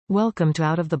Welcome to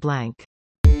Out of the Blank.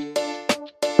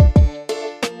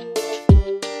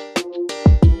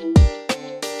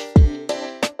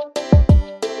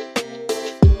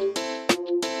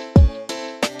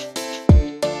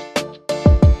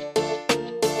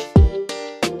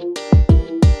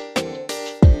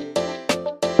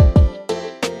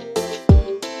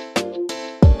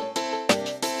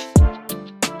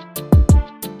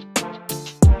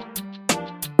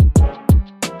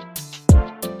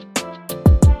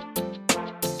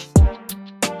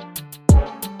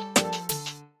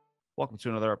 Welcome to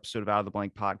another episode of Out of the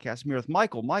Blank podcast. I'm here with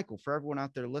Michael. Michael, for everyone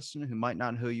out there listening who might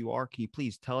not know who you are, can you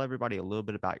please tell everybody a little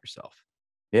bit about yourself?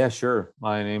 Yeah, sure.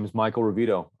 My name is Michael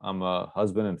Rovito. I'm a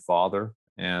husband and father,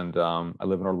 and I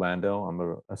live in Orlando. I'm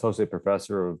an associate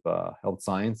professor of health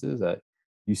sciences at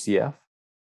UCF.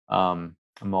 I'm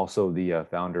also the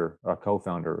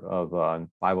co-founder of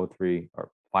 503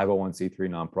 or 501c3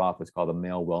 nonprofits called the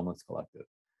Male Wellness Collective.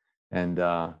 And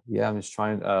I'm just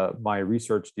trying. My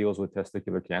research deals with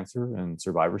testicular cancer and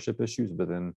survivorship issues, but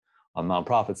then on the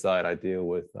nonprofit side, I deal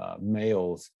with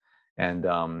males and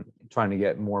trying to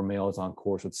get more males on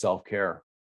course with self-care.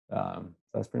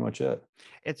 That's pretty much it.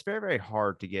 It's very, very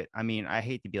hard to get. I mean, I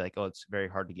hate to be like, oh, it's very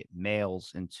hard to get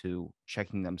males into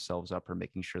checking themselves up or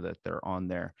making sure that they're on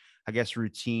their, I guess,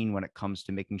 routine when it comes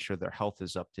to making sure their health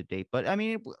is up to date. But I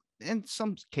mean, in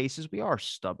some cases, we are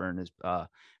stubborn as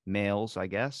males, I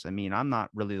guess. I mean, I'm not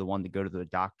really the one to go to the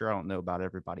doctor. I don't know about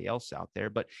everybody else out there,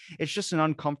 but it's just an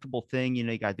uncomfortable thing. You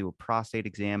know, you got to do a prostate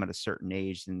exam at a certain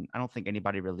age. And I don't think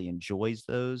anybody really enjoys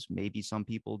those. Maybe some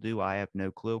people do. I have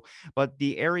no clue. But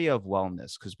the area of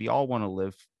wellness, because we all want to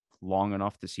live long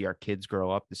enough to see our kids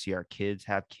grow up, to see our kids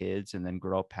have kids, and then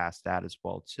grow up past that as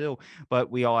well too.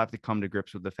 But we all have to come to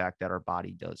grips with the fact that our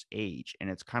body does age, and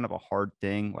it's kind of a hard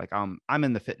thing. Like I'm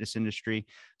in the fitness industry,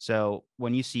 so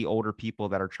when you see older people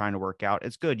that are trying to work out,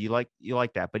 it's good. You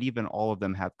like that, but even all of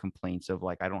them have complaints of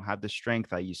like, I don't have the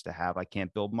strength I used to have. I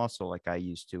can't build muscle like I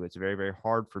used to. It's very, very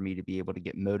hard for me to be able to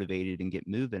get motivated and get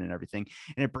moving and everything.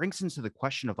 And it brings into the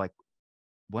question of like,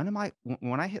 when I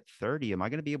hit 30, am I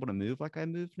going to be able to move like I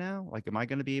move now? Like, am I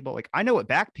going to be able, like, I know what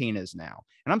back pain is now,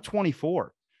 and I'm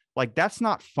 24. Like, that's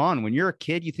not fun. When you're a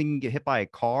kid, you think you can get hit by a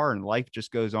car and life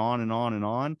just goes on and on and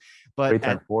on. But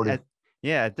Turn 40.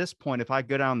 at this point, if I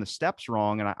go down the steps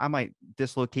wrong and I might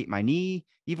dislocate my knee,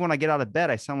 even when I get out of bed,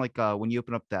 I sound like when you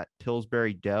open up that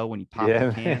Pillsbury dough, when you pop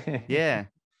the can. Yeah. It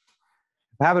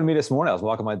happened to me this morning. I was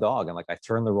walking my dog and like I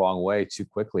turned the wrong way too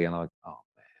quickly, and I'm like, oh,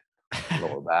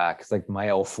 lower back. It's like my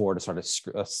L4 to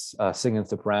start singing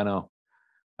soprano.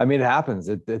 I mean, it happens.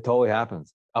 It totally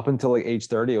happens. Up until like age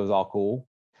 30, it was all cool.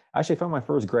 I actually found my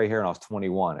first gray hair when I was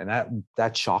 21, and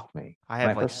that shocked me. I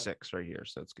have like 6 right here,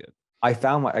 so it's good. I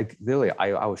found I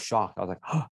was shocked. I was like,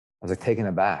 oh, I was like taken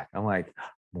aback. I'm like,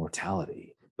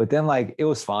 mortality. But then like it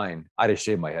was fine. I just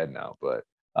shaved my head now. But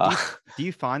do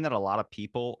you find that a lot of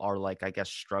people are like, I guess,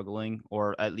 struggling,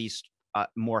 or at least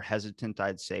more hesitant,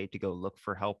 I'd say, to go look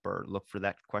for help or look for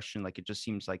that question? Like, it just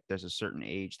seems like there's a certain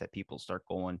age that people start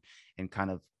going and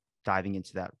kind of diving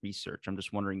into that research. I'm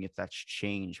just wondering if that's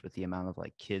changed with the amount of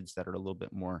like kids that are a little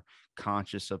bit more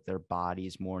conscious of their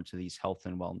bodies, more into these health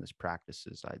and wellness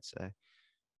practices, I'd say.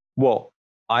 Well,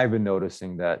 I've been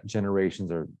noticing that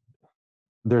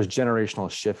there's generational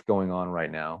shift going on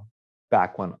right now.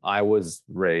 Back when I was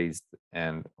raised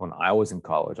and when I was in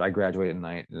college, I graduated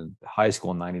in high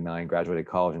school in 99, graduated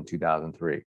college in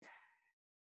 2003.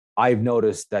 I've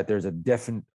noticed that there's a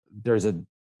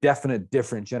definite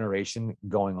different generation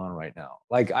going on right now.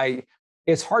 Like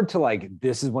it's hard to like,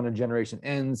 this is when a generation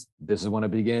ends, this is when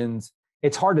it begins.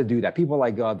 It's hard to do that. People are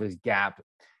like, oh, this gap.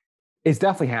 It's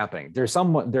definitely happening. There's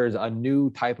a new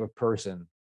type of person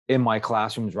in my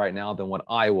classrooms right now than what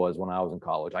I was when I was in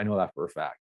college. I know that for a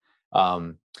fact.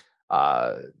 It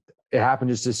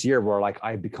happened just this year where like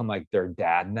I've become like their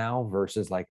dad now versus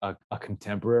like a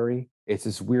contemporary. It's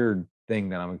this weird thing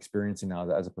that I'm experiencing now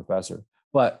as a professor.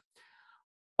 But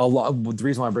the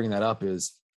reason why I'm bringing that up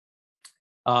is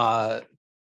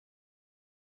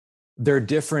they're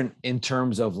different in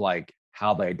terms of like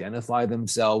how they identify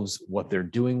themselves, what they're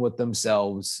doing with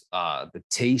themselves, the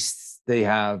tastes they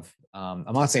have. I'm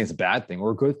not saying it's a bad thing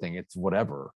or a good thing. It's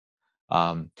whatever.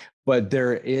 But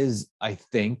there is, I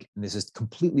think, and this is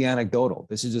completely anecdotal.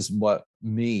 This is just what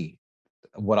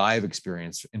I've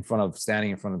experienced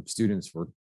standing in front of students for,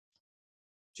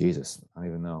 Jesus, I don't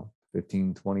even know,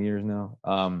 15, 20 years now,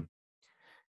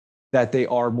 that they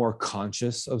are more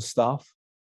conscious of stuff,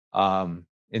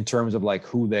 in terms of like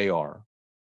who they are,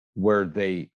 where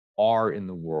they are in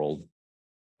the world,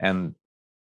 and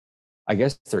I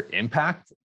guess their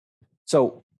impact.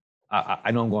 So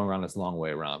I know I'm going around this long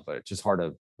way around, but it's just hard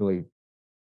to really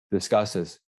discuss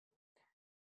this.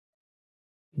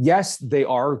 Yes, they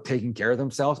are taking care of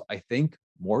themselves, I think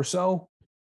more so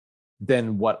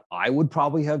than what I would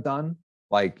probably have done.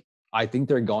 Like, I think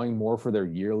they're going more for their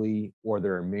yearly, or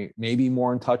they're maybe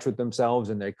more in touch with themselves,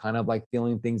 and they're kind of like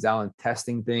feeling things out and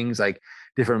testing things like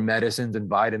different medicines and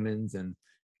vitamins and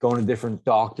going to different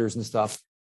doctors and stuff.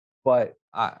 But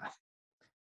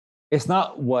it's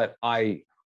not what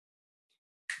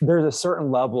there's a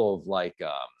certain level of like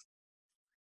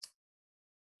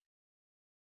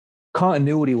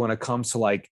continuity when it comes to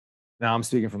like, now I'm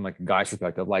speaking from like a guy's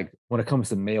perspective, like when it comes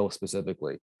to males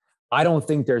specifically, I don't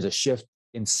think there's a shift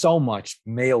in so much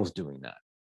males doing that.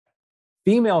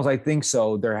 Females, I think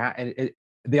so.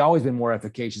 They always been more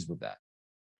efficacious with that,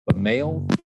 but male,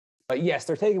 but yes,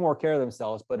 they're taking more care of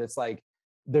themselves. But it's like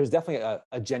there's definitely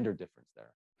a gender difference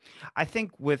there. I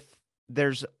think with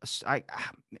there's I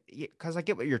because I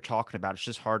get what you're talking about. It's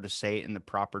just hard to say it in the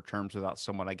proper terms without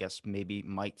someone, I guess, maybe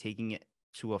might taking it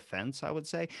to offense. I would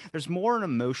say there's more an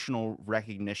emotional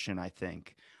recognition, I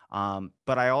think.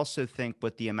 But I also think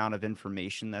with the amount of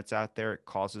information that's out there, it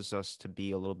causes us to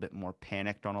be a little bit more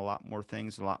panicked on a lot more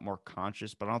things, a lot more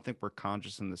conscious. But I don't think we're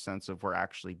conscious in the sense of we're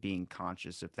actually being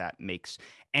conscious, if that makes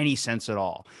any sense at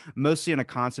all. Mostly in a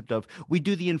concept of we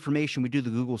do the information, we do the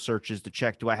Google searches to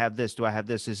check, do I have this? Do I have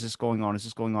this? Is this going on? Is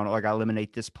this going on? Oh, I got to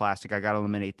eliminate this plastic. I got to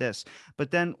eliminate this.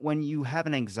 But then when you have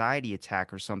an anxiety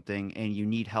attack or something and you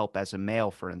need help as a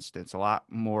male, for instance, a lot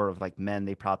more of like men,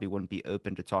 they probably wouldn't be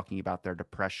open to talking about their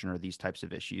depression or these types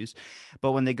of issues.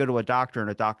 But when they go to a doctor and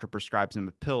a doctor prescribes them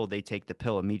a pill, they take the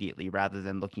pill immediately rather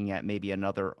than looking at maybe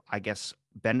another, I guess,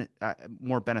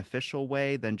 more beneficial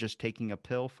way than just taking a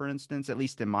pill, for instance. At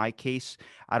least in my case,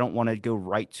 I don't want to go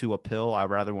right to a pill. I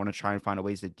rather want to try and find a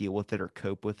ways to deal with it or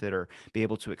cope with it or be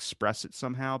able to express it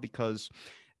somehow, because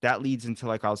that leads into,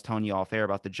 like I was telling you off air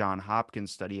about the John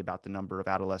Hopkins study about the number of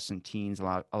adolescent teens, a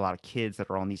lot of kids that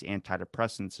are on these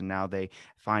antidepressants, and now they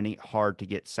find it hard to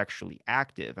get sexually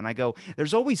active. And I go,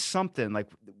 there's always something like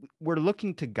we're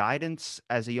looking to guidance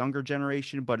as a younger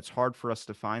generation, but it's hard for us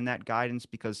to find that guidance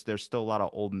because there's still a lot of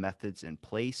old methods in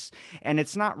place. And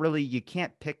it's not really, you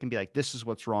can't pick and be like, this is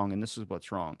what's wrong and this is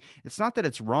what's wrong. It's not that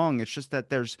it's wrong, it's just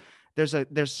that there's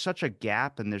such a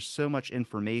gap and there's so much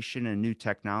information and new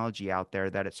technology out there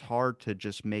that it's hard to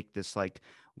just make this like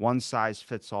one size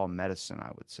fits all medicine,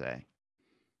 I would say.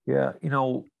 Yeah,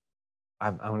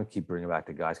 I'm going to keep bringing it back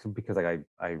to guys because like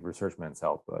I research men's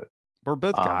health, but We're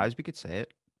both um, guys, we could say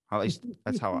it. At least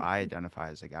that's how I identify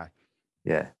as a guy.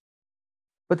 yeah.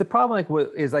 But the problem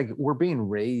is like we're being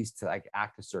raised to like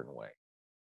act a certain way,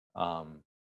 um,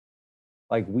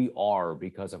 like we are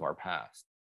because of our past,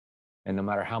 and no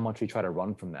matter how much we try to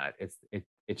run from that,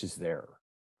 it's just there.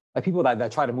 Like people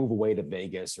that try to move away to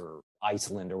Vegas or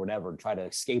Iceland or whatever, try to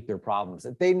escape their problems.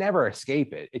 They never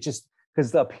escape it. It's just because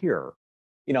it's up here,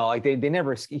 like they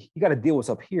never. You got to deal with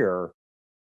what's up here.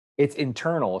 It's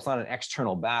internal. It's not an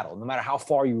external battle. No matter how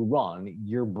far you run,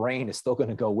 your brain is still going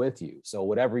to go with you. So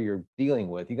whatever you're dealing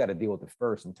with, you got to deal with it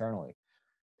first internally.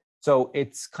 So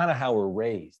it's kind of how we're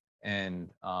raised, and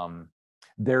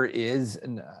there is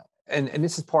and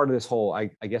this is part of this whole. I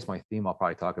guess my theme I'll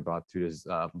probably talk about through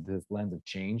this lens of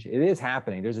change. It is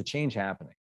happening. There's a change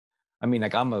happening. I mean,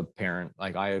 like I'm a parent.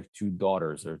 Like I have two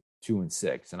daughters, they're 2 and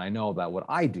 6, and I know that what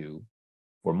I do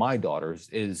for my daughters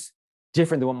is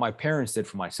different than what my parents did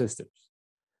for my sisters.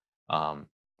 Um,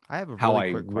 I have a how really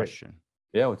I, quick question.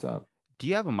 yeah, what's up? Do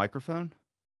you have a microphone?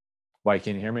 Why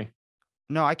can't you hear me?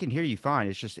 No, I can hear you fine.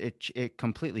 It's just it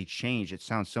completely changed. It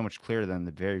sounds so much clearer than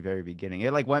the very, very beginning.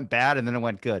 It like went bad and then it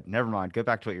went good. Never mind. Go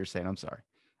back to what you're saying. I'm sorry.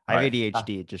 I All have right.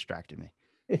 ADHD. It distracted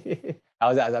me.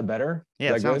 How's that? Is that better? Is Yeah,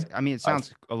 it that sounds, good? I mean, it All right.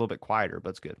 sounds a little bit quieter, but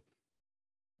it's good.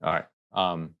 All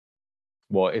right.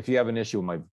 Well, if you have an issue with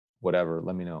my whatever,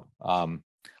 let me know.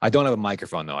 I don't have a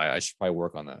microphone though. I should probably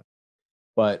work on that.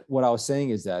 But what I was saying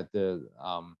is that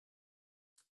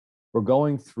we're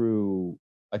going through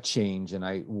a change, and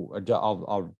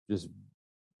I'll just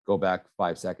go back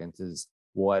 5 seconds. Is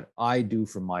what I do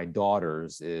for my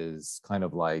daughters is kind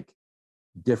of like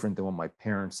different than what my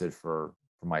parents did for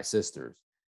my sisters,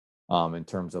 in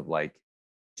terms of like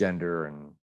gender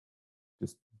and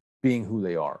just being who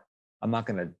they are. I'm not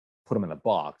going to put them in a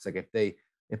box. Like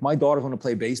if my daughters want to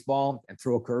play baseball and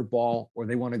throw a curveball, or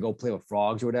they want to go play with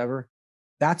frogs or whatever,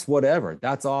 that's whatever.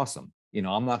 That's awesome.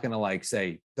 I'm not going to like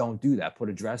say, don't do that, put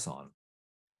a dress on.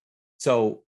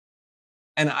 So,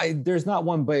 and there's not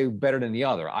one way better than the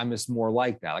other. I'm just more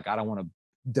like that. Like, I don't want to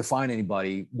define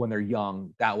anybody when they're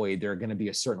young. That way they're going to be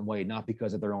a certain way, not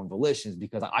because of their own volitions,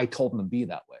 because I told them to be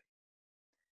that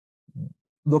way.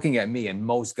 Looking at me and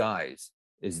most guys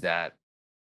is that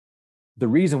the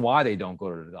reason why they don't go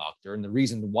to the doctor and the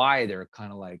reason why they're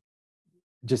kind of like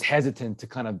just hesitant to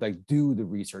kind of like do the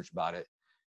research about it,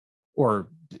 or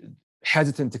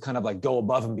hesitant to kind of like go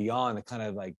above and beyond to kind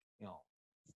of like,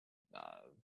 uh,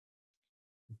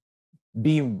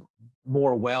 being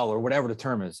more well, or whatever the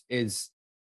term is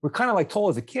we're kind of like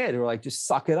told as a kid, or like, just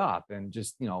suck it up and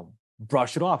just,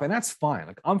 brush it off. And that's fine.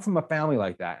 Like, I'm from a family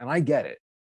like that and I get it.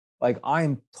 Like,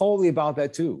 I'm totally about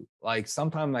that too. Like,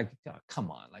 sometimes, like, come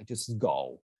on, like, just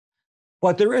go.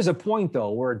 But there is a point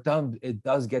though where it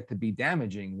does get to be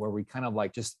damaging, where we kind of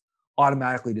like just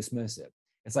automatically dismiss it.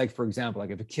 It's like, for example,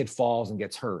 like if a kid falls and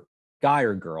gets hurt, guy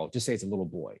or girl, just say it's a little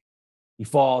boy. He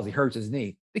falls, he hurts his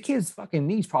knee. The kid's fucking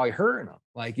knee's probably hurting him.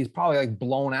 Like, he's probably like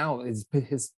blown out. His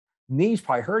knee's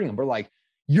probably hurting him. But like,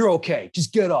 you're okay.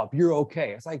 Just get up. You're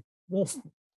okay. It's like, well,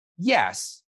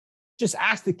 yes. Just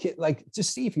ask the kid, like,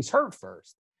 just see if he's hurt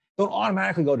first. Don't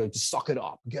automatically go to just suck it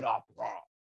up, get up.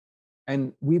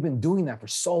 And we've been doing that for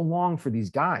so long for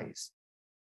these guys.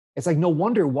 It's like, no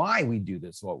wonder why we do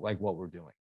this, like what we're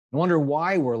doing. No wonder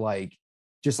why we're like,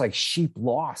 just like sheep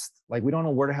lost. Like, we don't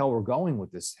know where the hell we're going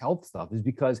with this health stuff, is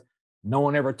because no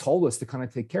one ever told us to kind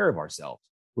of take care of ourselves.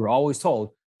 We were always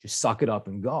told, just suck it up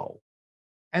and go.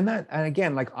 And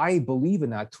again, like, I believe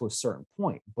in that to a certain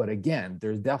point. But again,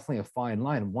 there's definitely a fine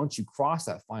line. Once you cross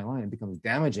that fine line, it becomes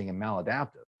damaging and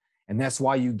maladaptive. And that's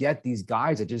why you get these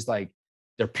guys that just like,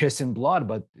 they're pissing blood,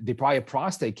 but they probably have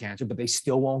prostate cancer, but they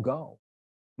still won't go.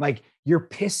 Like, you're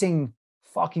pissing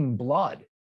fucking blood.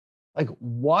 Like,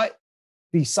 what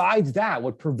besides that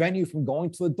would prevent you from going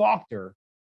to a doctor,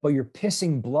 but you're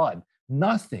pissing blood?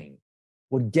 Nothing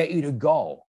would get you to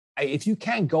go. If you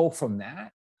can't go from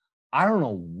that, I don't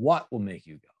know what will make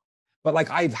you go. But like,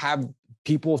 I've had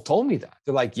people have told me that.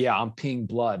 They're like, yeah, I'm peeing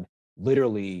blood.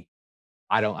 Literally,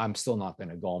 I'm still not going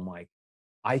to go. I'm like,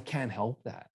 I can't help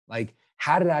that. Like,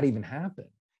 how did that even happen?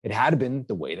 It had been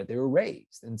the way that they were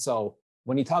raised. And so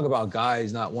when you talk about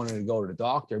guys not wanting to go to the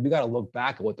doctor, we got to look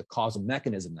back at what the causal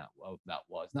mechanism that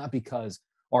was. Not because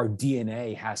our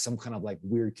DNA has some kind of like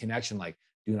weird connection, like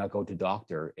do not go to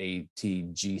doctor,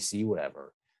 ATGC,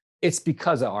 whatever. It's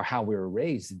because of how we were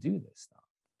raised to do this stuff.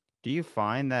 Do you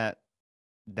find that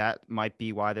that might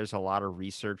be why there's a lot of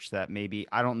research that maybe,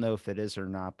 I don't know if it is or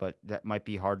not, but that might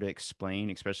be hard to explain,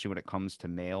 especially when it comes to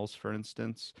males, for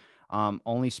instance.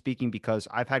 Only speaking because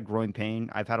I've had groin pain.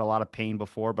 I've had a lot of pain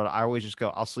before, but I always just go,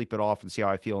 I'll sleep it off and see how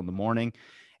I feel in the morning.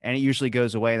 And it usually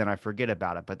goes away, and then I forget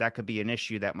about it. But that could be an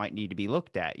issue that might need to be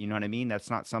looked at. You know what I mean?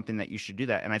 That's not something that you should do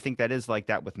that. And I think that is like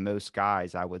that with most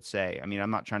guys, I would say. I mean,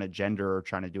 I'm not trying to gender or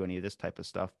trying to do any of this type of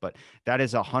stuff, but that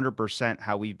is 100%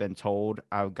 how we've been told.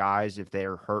 Guys, if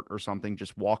they're hurt or something,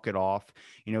 just walk it off,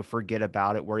 forget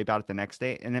about it, worry about it the next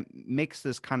day. And it makes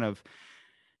this kind of,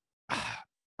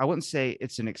 I wouldn't say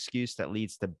it's an excuse that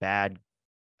leads to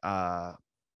uh,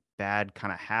 bad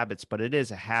kind of habits, but it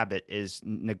is a habit, is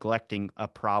neglecting a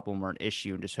problem or an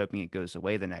issue and just hoping it goes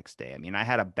away the next day. I mean, I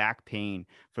had a back pain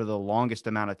for the longest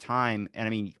amount of time, and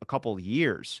I mean, a couple of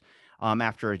years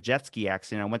after a jet ski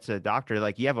accident. I went to the doctor,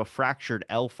 like, you have a fractured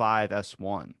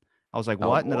L5S1. I was like, Oh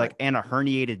what? And they're boy. like, and a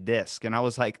herniated disc. And I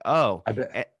was like, oh, I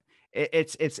bet.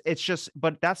 it's just,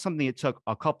 but that's something it took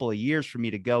a couple of years for me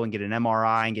to go and get an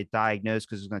MRI and get diagnosed,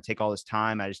 because it's going to take all this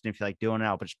time. I just didn't feel like doing it.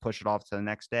 I'll just push it off to the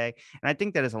next day. And I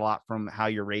think that is a lot from how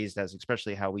you're raised, as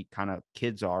especially how we kind of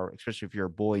kids are, especially if you're a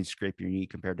boy and scrape your knee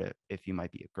compared to if you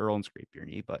might be a girl and scrape your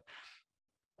knee. But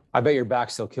I bet your back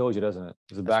still kills you, doesn't it?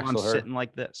 Does the that's back why I'm still hurt? sitting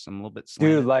like this. I'm a little bit Dude,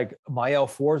 slanted. like, my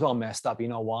L4 is all messed up. You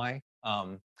know why?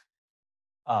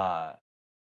 Uh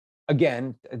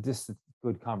Again, this is a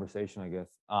good conversation, I guess.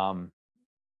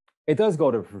 It does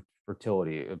go to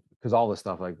fertility, because all this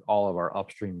stuff, like all of our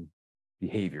upstream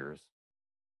behaviors,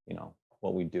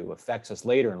 what we do affects us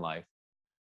later in life.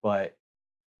 But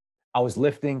I was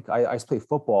lifting. I used to play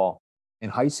football in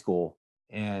high school,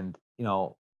 and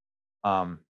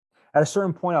um, at a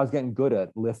certain point, I was getting good at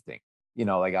lifting.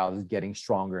 Like, I was getting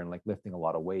stronger and like lifting a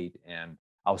lot of weight, and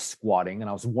I was squatting, and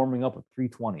I was warming up at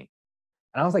 320,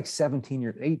 and I was like 17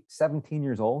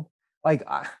 years old. Like,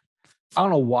 I don't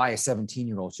know why a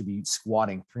 17-year-old should be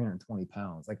squatting 320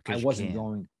 pounds. Like, I Because you wasn't can.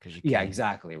 going. Because you Yeah, can.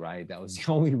 exactly. Right. That was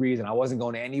the only reason. I wasn't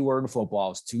going anywhere in football. I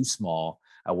was too small.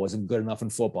 I wasn't good enough in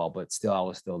football, but still, I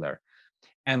was still there.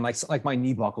 And like my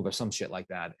knee buckled or some shit like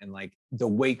that. And like the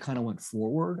weight kind of went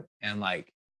forward, and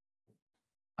like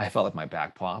I felt like my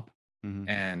back pop. Mhm.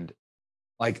 And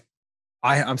like,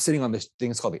 I'm sitting on this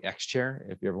thing. It's called the X chair.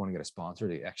 If you ever want to get a sponsor,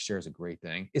 the X chair is a great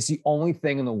thing. It's the only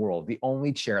thing in the world, the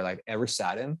only chair that I've ever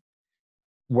sat in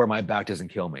where my back doesn't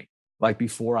kill me. Like,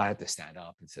 before, I had to stand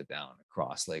up and sit down and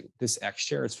cross. Like, this X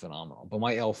chair is phenomenal, but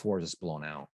my L4 is just blown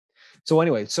out. So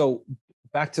anyway,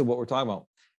 back to what we're talking about.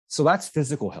 So that's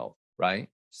physical health, right?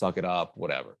 Suck it up,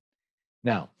 whatever.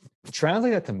 Now,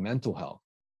 translate that to mental health.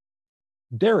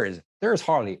 There is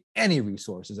hardly any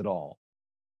resources at all.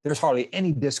 There's hardly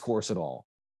any discourse at all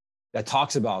that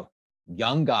talks about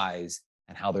young guys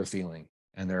and how they're feeling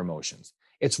and their emotions.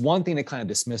 It's one thing to kind of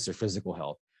dismiss their physical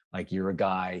health, like you're a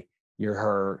guy, you're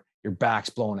hurt, your back's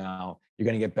blown out, you're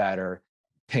gonna get better.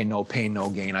 Pain, no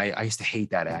gain. I used to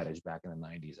hate that adage back in the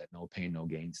 90s, that no pain, no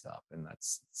gain stuff. And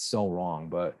that's so wrong.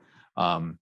 But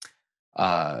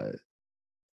uh,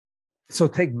 so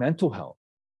take mental health.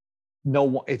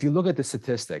 No, if you look at the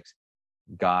statistics,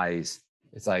 guys,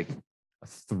 it's like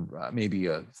maybe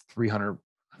a 300,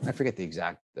 I forget the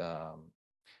exact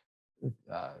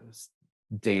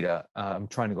data. I'm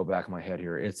trying to go back in my head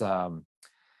here. It's a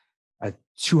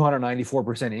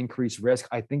 294% increased risk.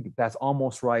 I think that's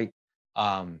almost right.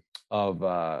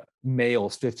 Of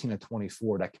males 15 to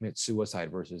 24 that commit suicide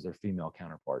versus their female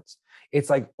counterparts. It's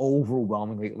like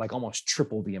overwhelmingly, like almost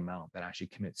triple the amount that actually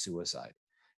commit suicide.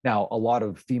 Now, a lot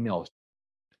of females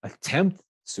attempt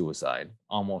suicide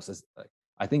almost as,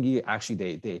 I think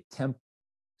they attempt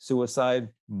suicide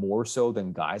more so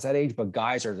than guys that age, but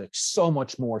guys are like so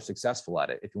much more successful at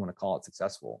it, if you want to call it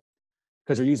successful,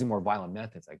 because they're using more violent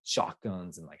methods like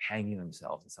shotguns and like hanging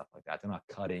themselves and stuff like that. They're not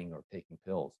cutting or taking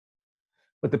pills.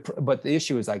 But the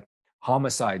issue is like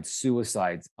homicides,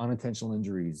 suicides, unintentional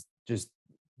injuries, just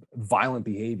violent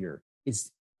behavior is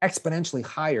exponentially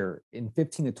higher in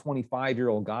 15 to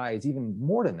 25-year-old guys, even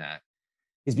more than that,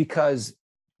 is because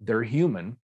they're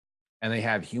human and they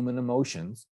have human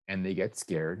emotions and they get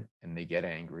scared and they get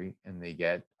angry and they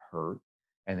get hurt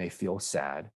and they feel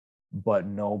sad, but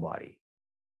nobody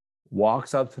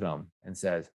walks up to them and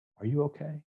says, "Are you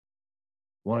okay?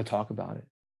 You want to talk about it?"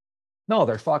 No,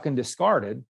 they're fucking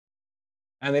discarded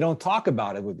and they don't talk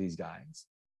about it with these guys.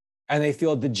 And they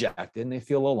feel dejected and they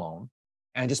feel alone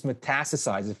and just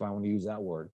metastasize, if I want to use that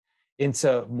word,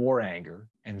 into more anger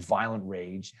and violent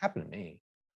rage. It happened to me.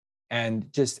 And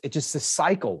it's just a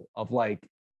cycle of like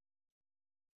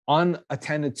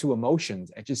unattended to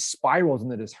emotions. It just spirals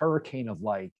into this hurricane of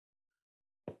like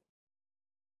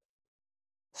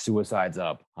suicides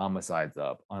up, homicides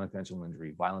up, unintentional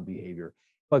injury, violent behavior.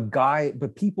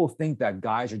 But people think that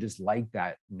guys are just like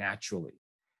that naturally.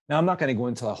 Now, I'm not going to go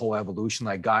into the whole evolution,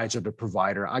 like guys are the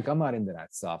provider. I'm not into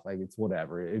that stuff. Like, it's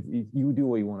whatever. If you do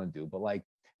what you want to do, but like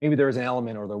maybe there's an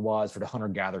element, or there was for the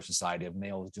hunter-gatherer society, of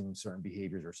males doing certain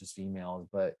behaviors versus females,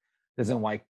 but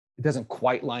it doesn't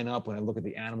quite line up when I look at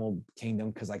the animal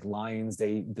kingdom, because like lions,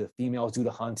 the females do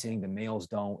the hunting, the males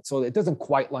don't. So it doesn't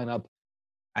quite line up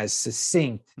as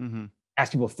succinct as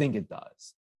people think it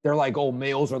does. They're like, oh,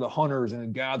 males are the hunters and the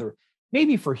gatherers.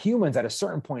 Maybe for humans at a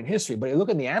certain point in history, but you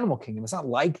look at the animal kingdom, it's not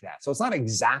like that. So it's not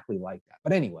exactly like that.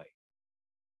 But anyway,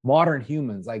 modern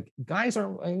humans, like guys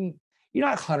are, I mean, you're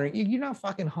not hunting, you're not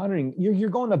fucking hunting. You're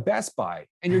going to Best Buy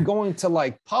and you're going to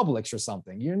like Publix or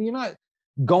something. You're not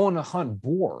going to hunt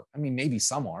boar. I mean, maybe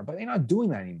some are, but they're not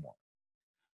doing that anymore.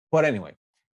 But anyway,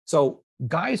 so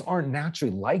guys aren't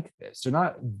naturally like this. They're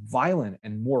not violent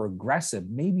and more aggressive.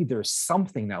 Maybe there's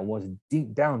something that was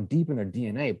down deep in their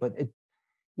DNA, but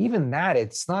even that,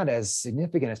 it's not as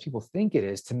significant as people think it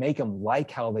is to make them like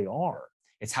how they are.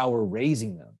 It's how we're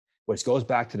raising them, which goes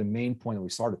back to the main point that we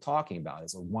started talking about,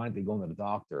 is why aren't they going to the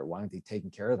doctor? Why aren't they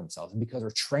taking care of themselves? And because we're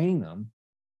training them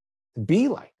to be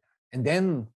like that. And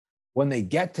then when they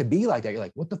get to be like that, you're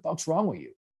like, what the fuck's wrong with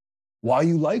you? Why are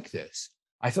you like this?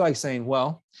 I feel like saying,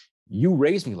 well, you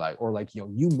raised me like, or like,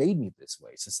 you made me this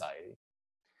way, society.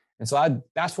 And so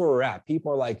that's where we're at.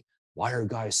 People are like, why are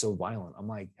guys so violent? I'm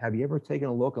like, have you ever taken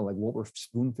a look at like what we're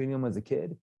spoon feeding them as a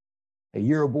kid? Hey,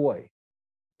 you're a boy,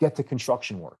 get to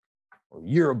construction work. Or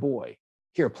you're a boy,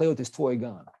 here, play with this toy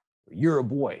gun. Or you're a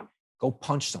boy, go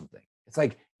punch something. It's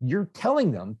like you're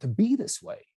telling them to be this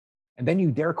way. And then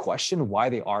you dare question why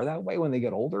they are that way when they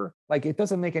get older? Like, it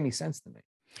doesn't make any sense to me.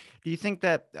 Do you think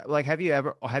that, like, have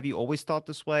you always thought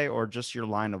this way, or just your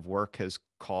line of work has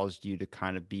caused you to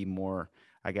kind of be more,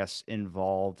 I guess,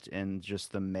 involved in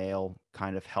just the male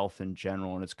kind of health in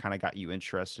general, and it's kind of got you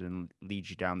interested and leads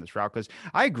you down this route? Because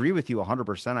I agree with you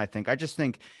 100%. I just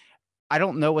think I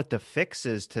don't know what the fix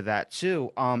is to that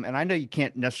too. And I know you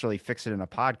can't necessarily fix it in a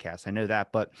podcast. I know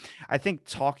that, but I think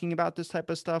talking about this type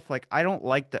of stuff, like I don't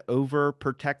like the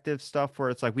overprotective stuff where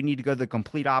it's like we need to go the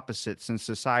complete opposite, since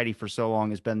society for so long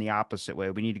has been the opposite way.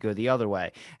 We need to go the other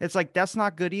way. It's like that's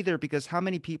not good either, because how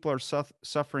many people are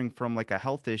suffering from like a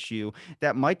health issue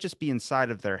that might just be inside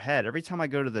of their head? Every time I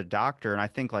go to the doctor and I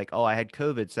think like, oh, I had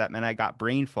COVID, so that meant I got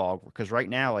brain fog, because right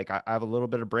now, like I have a little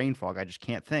bit of brain fog. I just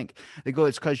can't think. They go,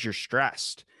 it's because you're stressed.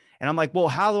 And I'm like, well,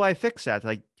 how do I fix that?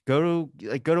 Like, Go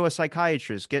to a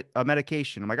psychiatrist, get a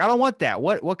medication. I'm like, I don't want that.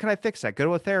 What can I fix that? Go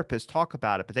to a therapist, talk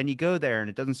about it. But then you go there and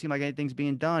it doesn't seem like anything's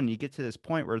being done. You get to this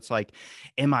point where it's like,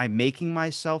 am I making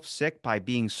myself sick by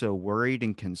being so worried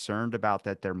and concerned about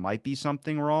that there might be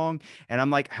something wrong? And I'm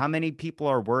like, how many people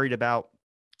are worried about,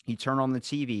 you turn on the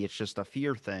TV, it's just a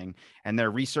fear thing, and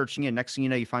they're researching it. Next thing you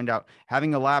know, you find out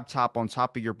having a laptop on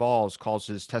top of your balls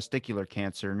causes testicular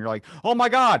cancer, and you're like, "Oh my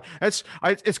God, it's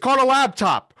called a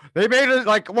laptop. They made it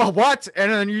like, well, what?"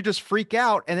 And then you just freak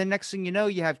out, and then next thing you know,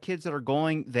 you have kids that are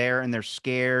going there and they're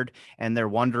scared and they're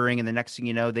wondering, and the next thing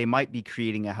you know, they might be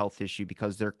creating a health issue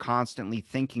because they're constantly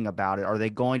thinking about it. Are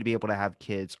they going to be able to have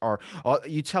kids? Or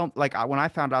you tell like when I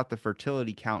found out the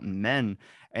fertility count in men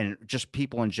and just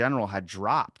people in general had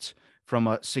dropped from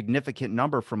a significant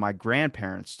number from my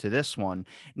grandparents to this one.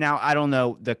 Now, I don't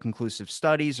know the conclusive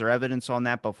studies or evidence on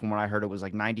that, but from what I heard, it was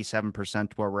like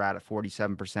 97% where we're at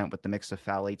 47% with the mix of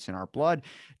phthalates in our blood.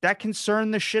 That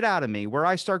concerned the shit out of me, where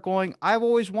I start going, I've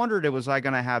always wondered, was I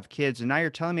going to have kids? And now you're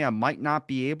telling me I might not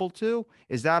be able to?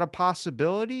 Is that a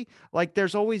possibility? Like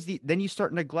there's always then you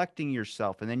start neglecting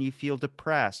yourself and then you feel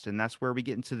depressed. And that's where we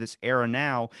get into this era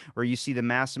now where you see the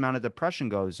mass amount of depression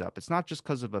goes up. It's not just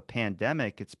because of a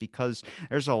pandemic, it's because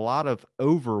there's a lot of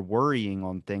over worrying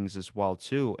on things as well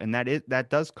too. And that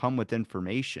does come with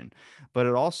information, but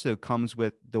it also comes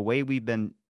with the way we've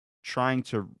been trying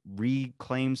to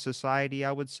reclaim society,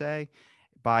 I would say,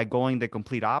 by going the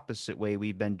complete opposite way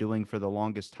we've been doing for the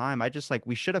longest time. I just like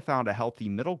we should have found a healthy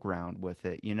middle ground with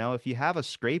it. You know, if you have a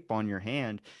scrape on your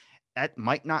hand, that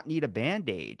might not need a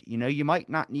band-aid. You know, you might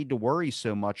not need to worry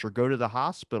so much or go to the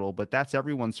hospital, but that's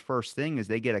everyone's first thing is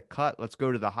they get a cut, let's go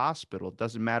to the hospital. It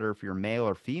doesn't matter if you're male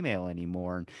or female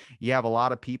anymore. And you have a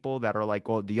lot of people that are like,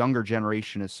 well, the younger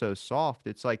generation is so soft.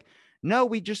 It's like, no,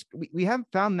 we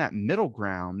haven't found that middle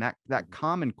ground, that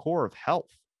common core of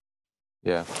health.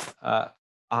 Yeah.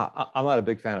 I'm not a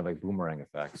big fan of like boomerang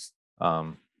effects.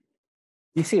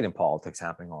 You see it in politics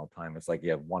happening all the time. It's like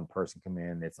you have one person come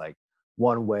in, it's like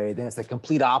one way, then it's the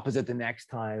complete opposite the next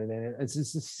time, and then it's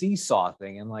just a seesaw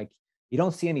thing, and like you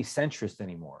don't see any centrist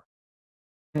anymore.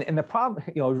 And the problem,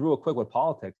 real quick with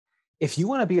politics, if you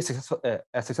want to be a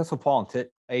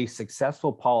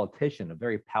successful politician, a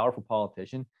very powerful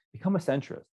politician, become a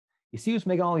centrist. You see who's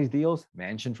making all these deals?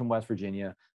 Manchin from West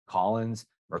Virginia, Collins,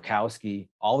 Murkowski,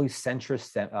 all these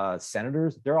centrist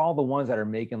senators. They're all the ones that are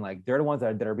making they're the ones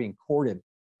that are being courted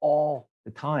all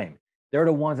the time. They're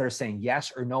the ones that are saying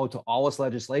yes or no to all this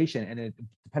legislation, and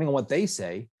depending on what they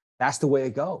say, that's the way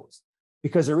it goes,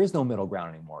 because there is no middle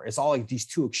ground anymore. It's all like these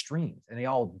two extremes, and they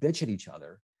all bitch at each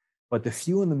other. But the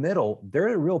few in the middle,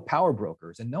 they're the real power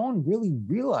brokers, and no one really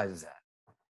realizes that.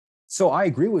 So I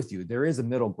agree with you. There is a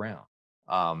middle ground.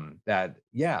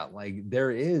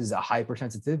 There is a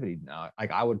hypersensitivity.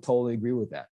 Like I would totally agree with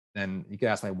that. And you can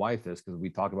ask my wife this because we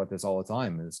talk about this all the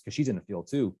time, is because she's in the field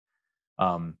too.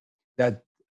 That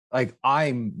like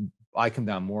I come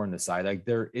down more on the side, like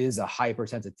there is a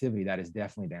hypersensitivity that is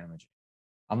definitely damaging.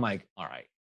 I'm like, all right,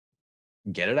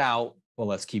 get it out, but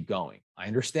let's keep going. I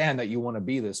understand that you want to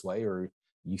be this way or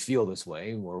you feel this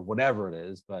way or whatever it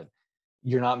is, but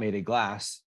you're not made of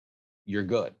glass. You're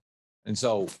good. And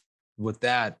so with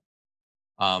that,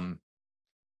 Well,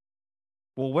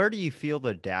 where do you feel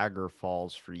the dagger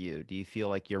falls for you? Do you feel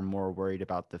like you're more worried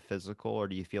about the physical, or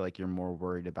do you feel like you're more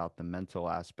worried about the mental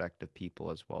aspect of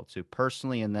people as well, too,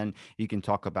 personally? And then you can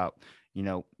talk about, you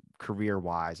know, career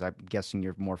wise. I'm guessing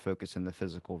you're more focused in the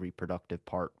physical reproductive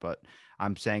part, but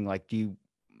I'm saying like, do you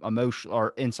emotional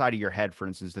or inside of your head, for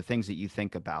instance, the things that you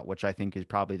think about, which I think is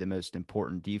probably the most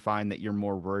important. Do you find that you're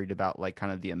more worried about like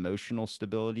kind of the emotional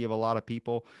stability of a lot of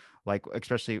people, like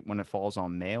especially when it falls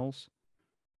on males?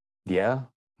 yeah,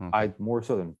 Okay. I more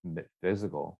so than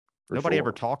physical for Nobody ever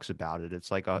sure. talks about it.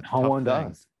 It's like a No tough one thing.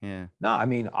 does. Yeah. No, I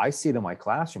mean, I see it in my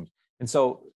classrooms. And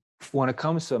so when it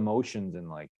comes to emotions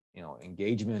and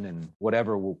engagement and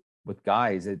whatever with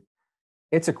guys,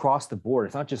 it's across the board.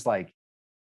 It's not just like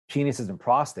penises and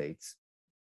prostates.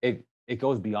 It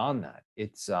goes beyond that.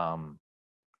 It's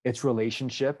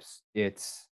relationships,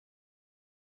 it's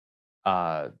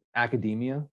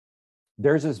academia.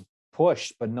 There's this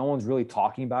push, but no one's really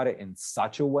talking about it in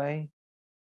such a way,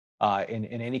 in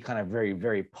any kind of very,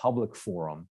 very public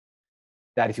forum,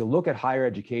 that if you look at higher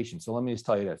education, so let me just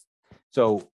tell you this.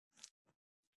 So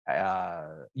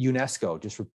UNESCO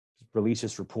just released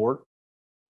this report.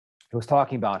 It was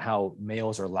talking about how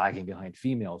males are lagging behind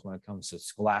females when it comes to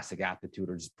scholastic aptitude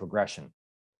or just progression.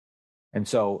 And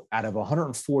so out of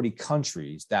 140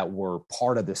 countries that were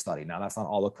part of this study, now that's not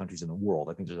all the countries in the world.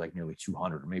 I think there's like nearly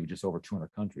 200 or maybe just over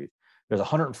 200 countries. There's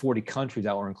 140 countries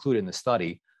that were included in the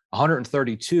study.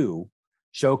 132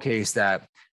 showcased that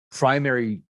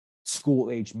primary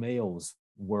school age males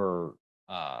were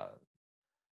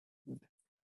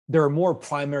there are more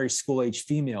primary school age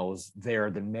females there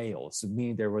than males. So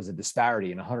meaning there was a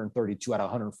disparity in 132 out of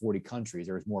 140 countries.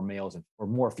 There was more males or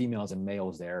more females and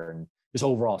males there, and just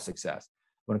overall success.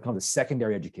 When it comes to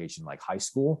secondary education, like high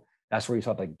school, that's where you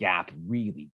saw the gap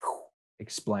really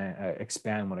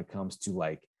expand when it comes to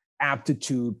like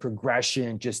aptitude,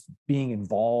 progression, just being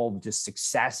involved, just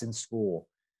success in school.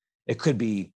 It could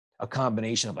be a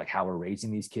combination of like how we're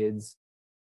raising these kids.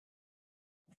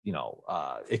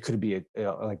 It could be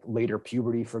like later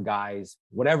puberty for guys,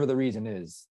 whatever the reason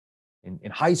is.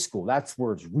 In high school, that's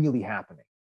where it's really happening.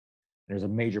 There's a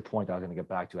major point I was going to get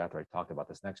back to after I talked about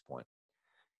this next point.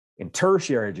 In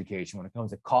tertiary education, when it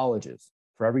comes to colleges,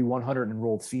 for every 100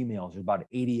 enrolled females, there's about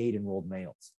 88 enrolled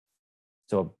males.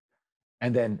 So,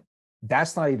 and then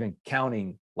that's not even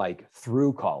counting like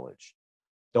through college.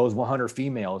 Those 100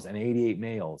 females and 88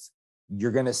 males,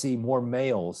 you're going to see more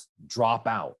males drop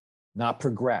out, not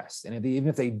progress. And even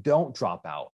if they don't drop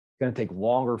out, it's going to take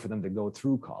longer for them to go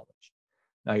through college.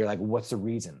 Now you're like, what's the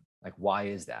reason? Like, why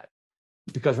is that?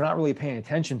 Because we're not really paying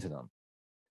attention to them.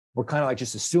 We're kind of like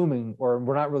just assuming, or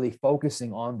we're not really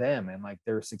focusing on them and like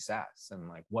their success and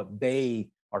like what they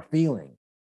are feeling,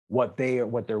 what their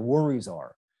worries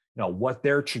are, what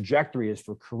their trajectory is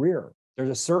for career. There's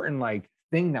a certain like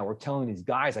thing that we're telling these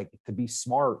guys, like to be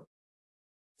smart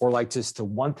or like just to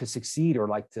want to succeed or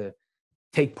like to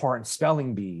take part in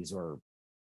spelling bees or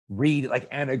read like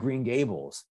Anna Green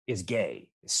Gables is gay,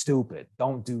 is stupid.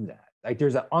 Don't do that. Like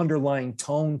there's an underlying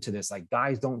tone to this. Like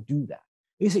guys don't do that.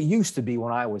 At least it used to be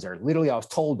when I was there. Literally, I was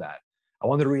told that. I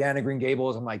wanted to read Anna Green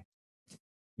Gables. I'm like,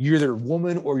 you're either a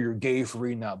woman or you're gay for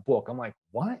reading that book. I'm like,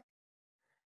 what?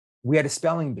 We had a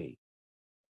spelling bee.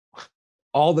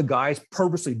 All the guys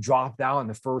purposely dropped out in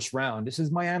the first round. This is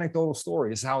my anecdotal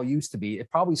story. This is how it used to be. It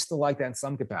probably still like that in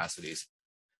some capacities.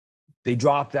 They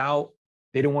dropped out.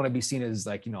 They don't want to be seen as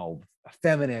like,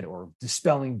 effeminate, or the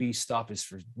spelling bee stuff is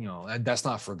for, that's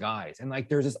not for guys. And like,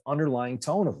 there's this underlying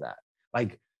tone of that.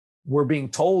 Like we're being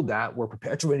told that we're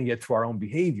perpetuating it through our own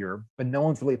behavior, but no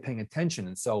one's really paying attention.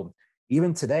 And so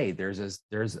even today, there's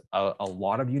a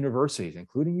lot of universities,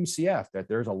 including UCF, that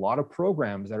there's a lot of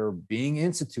programs that are being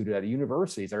instituted at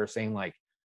universities that are saying like,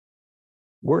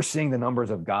 we're seeing the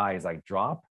numbers of guys like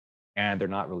drop and they're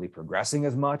not really progressing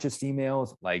as much as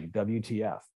females, like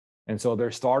WTF. And so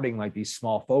they're starting like these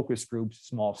small focus groups,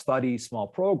 small studies, small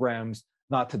programs,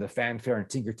 not to the fanfare and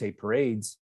tinker tape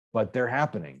parades, but they're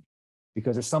happening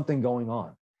because there's something going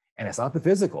on. And it's not the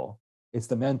physical, it's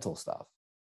the mental stuff.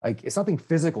 Like it's nothing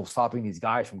physical stopping these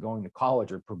guys from going to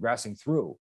college or progressing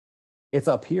through. It's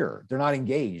up here. They're not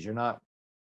engaged.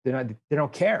 They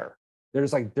don't care.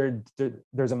 There's like,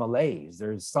 there's a malaise.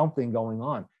 There's something going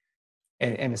on.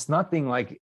 And it's nothing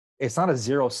like, it's not a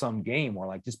zero-sum game where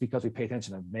like, just because we pay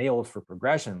attention to males for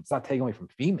progression, it's not taking away from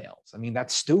females. I mean,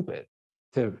 that's stupid.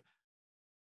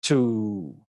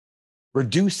 To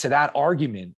reduce to that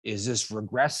argument is just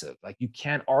regressive. Like you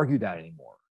can't argue that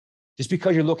anymore. Just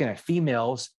because you're looking at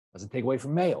females doesn't take away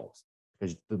from males.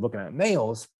 Because you're looking at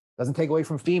males doesn't take away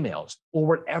from females or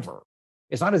whatever.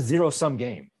 It's not a zero-sum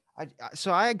game.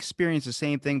 So I experienced the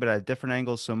same thing, but at a different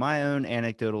angle. So my own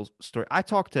anecdotal story, I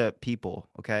talk to people.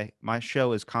 Okay. My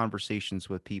show is conversations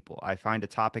with people. I find a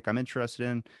topic I'm interested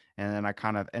in, and then I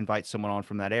kind of invite someone on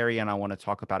from that area, and I want to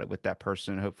talk about it with that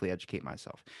person and hopefully educate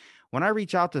myself. When I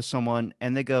reach out to someone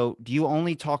and they go, "Do you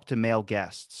only talk to male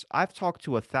guests?" I've talked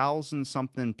to 1,000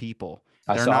 something people.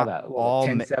 I They're saw not that. What was it, all,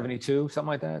 1072, something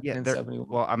like that? yeah, they're, 1071.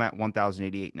 well, I'm at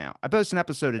 1,088 now. I post an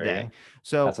episode a There you day. go. That's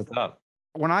So what's up.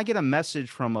 when I get a message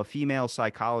from a female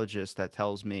psychologist that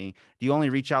tells me, "Do you only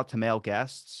reach out to male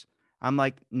guests?" I'm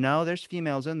like, "No, there's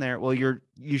females in there." "Well,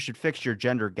 you should fix your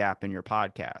gender gap in your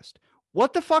podcast."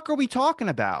 What the fuck are we talking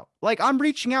about? Like, I'm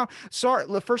reaching out. Sorry,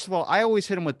 first of all, I always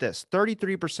hit them with this.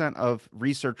 33% of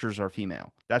researchers are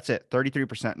female. That's it.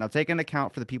 33%. Now take into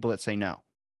account for the people that say no.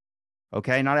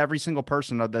 Okay. Not every single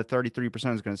person of the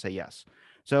 33% is going to say yes.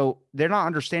 So they're not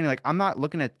understanding. Like, I'm not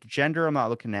looking at gender. I'm not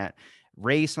looking at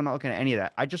race. I'm not looking at any of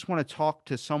that. I just want to talk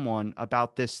to someone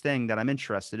about this thing that I'm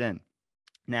interested in.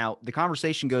 Now, the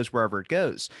conversation goes wherever it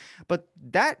goes, but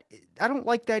I don't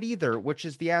like that either, which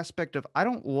is the aspect of I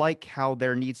don't like how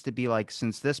there needs to be like,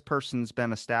 since this person's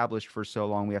been established for so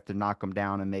long, we have to knock them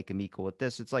down and make them equal with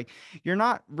this. It's like you're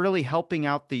not really helping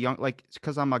out the young, like,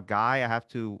 because I'm a guy, I have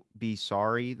to be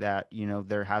sorry that,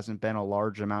 there hasn't been a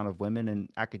large amount of women in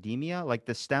academia, like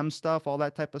the STEM stuff, all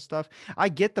that type of stuff. I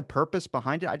get the purpose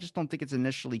behind it. I just don't think it's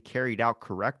initially carried out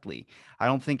correctly. I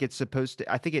don't think it's supposed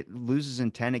to, I think it loses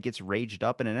intent, it gets raged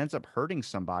up, and it ends up hurting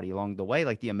somebody along the way,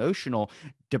 like the emotional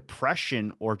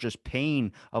depression or just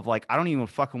pain of like, I don't even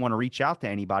fucking want to reach out to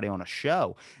anybody on a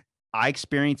show. I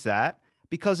experience that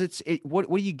because what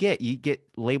do you get? You get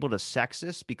labeled a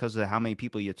sexist because of how many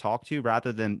people you talk to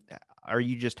rather than are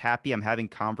you just happy I'm having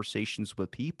conversations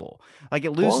with people? Like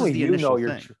it Well, loses only the you know initial your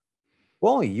thing. tr-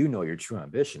 well, only you know your true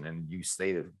ambition, and you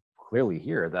stated clearly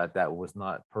here that that was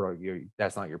not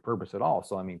that's not your purpose at all.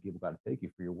 So I mean, people got to take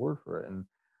you for your word for it, and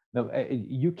no,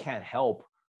 you can't help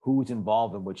who's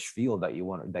involved in which field that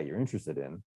you're interested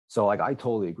in. So like, I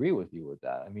totally agree with you with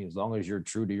that. I mean, as long as you're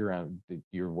true to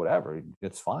your whatever,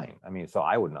 it's fine. I mean, so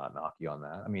I would not knock you on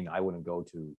that. I mean, I wouldn't go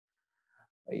to,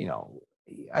 you know,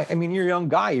 I mean, you're a young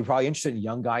guy. You're probably interested in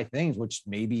young guy things, which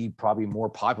may be probably more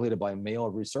populated by male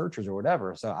researchers or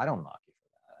whatever. So I don't knock you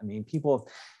for that. I mean, people,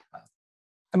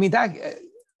 I mean,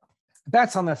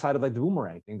 that's on that side of like the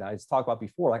boomerang thing that I just talked about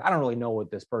before. Like, I don't really know what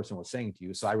this person was saying to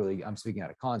you. So I'm speaking out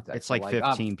of context. It's So like like,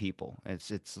 15 people. It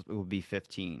would be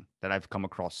 15 that I've come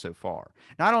across so far.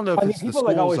 Now I don't know if I mean, it's the people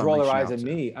like schools always I'm roll their reaching eyes out at to.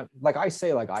 me. Like I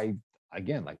say, like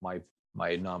again, like my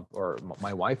non or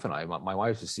my wife and I, my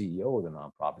wife's the CEO of the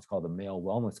nonprofit. It's called the Male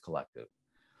Wellness Collective.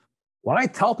 When I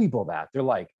tell people that, they're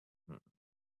like, hmm.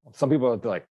 Some people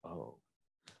they're like, oh,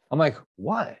 I'm like,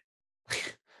 what?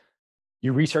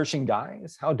 You're researching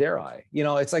guys? How dare I?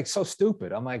 It's like so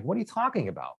stupid. I'm like, what are you talking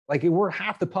about? Like, we're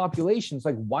half the population. It's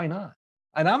like, why not?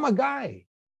 And I'm a guy.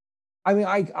 I mean,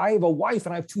 I have a wife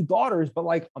and I have two daughters, but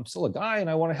like, I'm still a guy and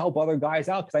I want to help other guys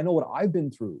out because I know what I've been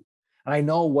through. And I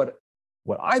know what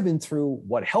I've been through,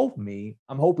 what helped me.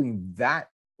 I'm hoping that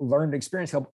learned experience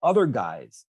help other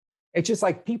guys. It's just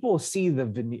like people see the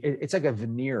veneer. It's like a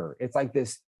veneer. It's like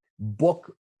this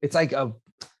book. It's like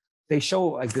they show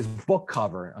like this book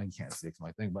cover. I can't see it's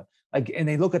my thing, but like, and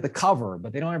they look at the cover,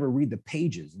 but they don't ever read the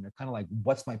pages, and they're kind of like,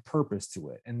 "What's my purpose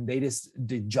to it?" And they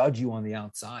judge you on the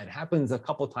outside. It happens a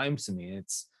couple of times to me.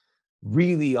 It's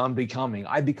really unbecoming.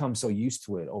 I've become so used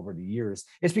to it over the years.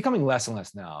 It's becoming less and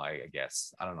less now. I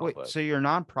guess I don't know, Wait, but so your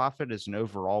nonprofit is an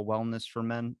overall wellness for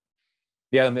men?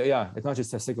 yeah. It's not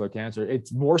just testicular cancer.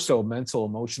 It's more so mental,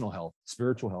 emotional health,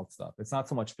 spiritual health stuff. It's not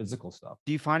so much physical stuff.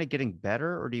 Do you find it getting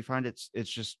better or do you find it's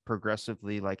just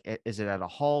progressively like is it at a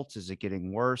halt? Is it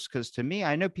getting worse? Because to me,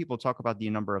 I know people talk about the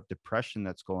number of depression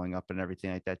that's going up and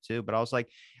everything like that too, but I was like,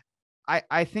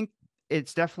 I think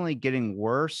it's definitely getting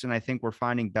worse, and I think we're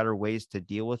finding better ways to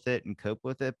deal with it and cope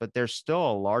with it, but there's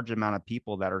still a large amount of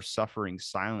people that are suffering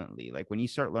silently. Like when you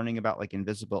start learning about like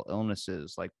invisible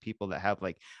illnesses, like people that have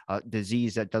like a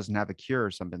disease that doesn't have a cure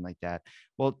or something like that.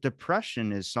 Well,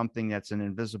 depression is something that's an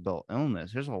invisible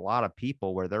illness. There's a lot of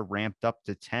people where they're ramped up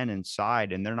to 10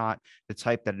 inside and they're not the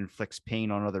type that inflicts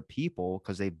pain on other people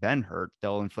because they've been hurt.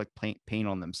 They'll inflict pain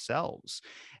on themselves.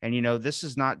 And, this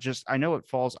is not just, I know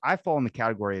I fall in the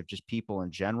category of just people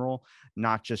in general,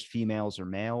 not just females or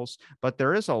males, but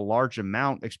there is a large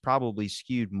amount, it's probably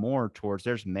skewed more towards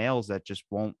there's males that just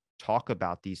won't talk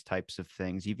about these types of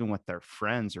things, even with their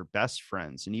friends or best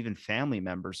friends and even family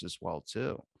members as well,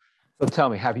 too. So tell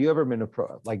me, have you ever been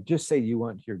like, just say you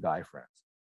went to your guy friends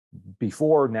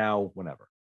before, now, whenever,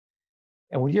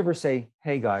 and would you ever say,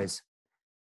 "Hey guys,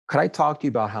 could I talk to you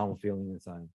about how I'm feeling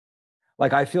inside?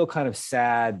 Like, I feel kind of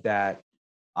sad that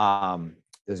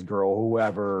this girl,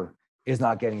 whoever, is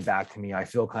not getting back to me. I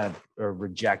feel kind of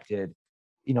rejected.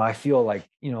 I feel like,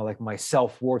 like my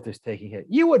self-worth is taking hit."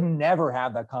 You would never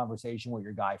have that conversation with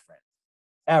your guy friend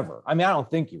ever. I mean, I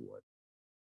don't think you would.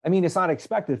 I mean, it's not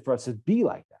expected for us to be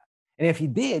like that. And if you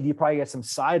did, you probably get some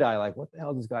side eye, like, what the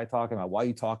hell is this guy talking about? Why are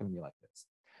you talking to me like this?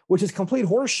 Which is complete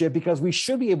horseshit, because we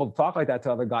should be able to talk like that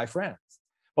to other guy friends,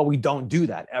 but we don't do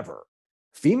that ever.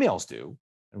 Females do.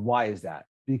 And why is that?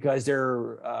 Because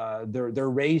they're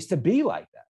raised to be like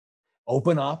that.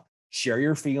 Open up, share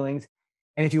your feelings.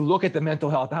 And if you look at the mental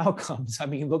health outcomes, I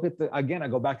mean, again, I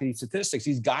go back to these statistics.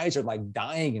 These guys are like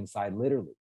dying inside,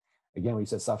 literally. Again, when you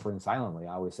said suffering silently,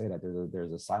 I always say that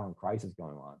there's a silent crisis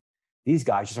going on. These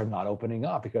guys just are not opening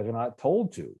up because they're not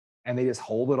told to, and they just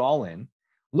hold it all in.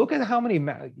 Look at how many,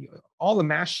 all the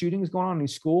mass shootings going on in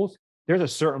these schools. There's a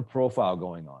certain profile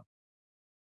going on.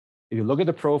 If you look at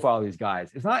the profile of these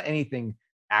guys, it's not anything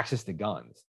access to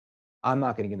guns. I'm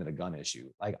not going to get into the gun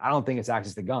issue. Like, I don't think it's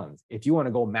access to guns. If you want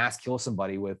to go mass kill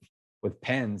somebody with with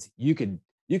pens, you can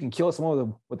kill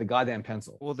someone with a goddamn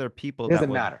pencil. Well, there are people It that doesn't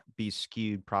would matter. be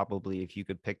skewed probably if you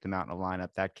could pick them out in a lineup.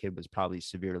 That kid was probably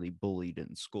severely bullied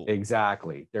in school.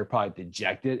 Exactly. They're probably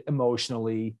dejected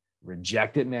emotionally,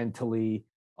 rejected mentally,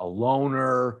 a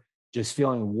loner, just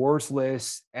feeling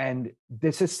worthless. And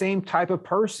it's the same type of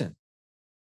person.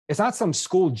 It's not some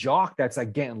school jock that's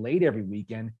like getting laid every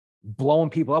weekend, blowing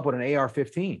people up with an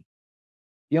AR-15.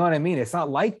 You know what I mean? It's not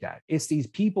like that. It's these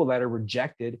people that are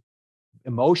rejected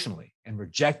emotionally and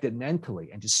rejected mentally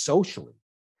and just socially.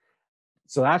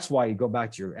 So that's why you go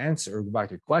back to your answer or go back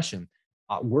to your question.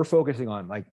 We're focusing on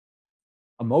like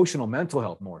emotional mental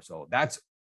health more so. That's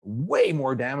way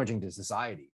more damaging to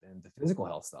society than the physical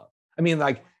health stuff. I mean,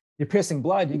 like you're pissing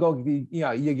blood,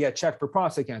 you get checked for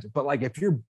prostate cancer. But like if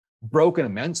you're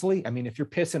broken mentally, I mean, if you're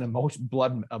pissing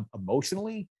blood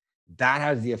emotionally, that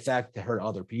has the effect to hurt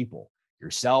other people,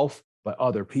 yourself, but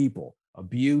other people.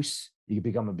 Abuse, you can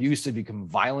become abusive, become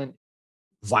violent.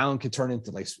 Violent could turn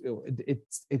into like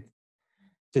it's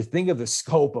to think of the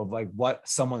scope of like what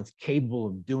someone's capable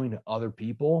of doing to other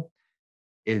people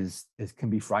is can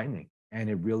be frightening, and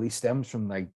it really stems from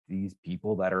like these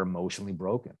people that are emotionally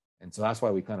broken, and so that's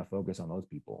why we kind of focus on those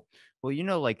people.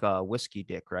 Well, like whiskey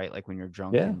dick, right? Like when you're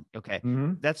drunk Yeah. and okay.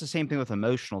 Mm-hmm. That's the same thing with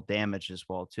emotional damage as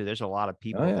well, too. There's a lot of Oh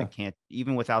people yeah. that can't,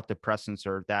 even without depressants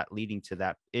or that leading to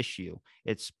that issue.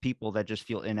 It's people that just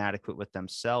feel inadequate with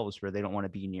themselves where they don't want to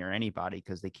be near anybody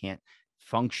because they can't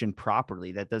function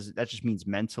properly. That just means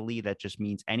mentally, that just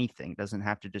means anything. It doesn't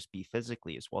have to just be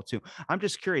physically as well, too. I'm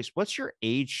just curious, what's your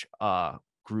age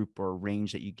group or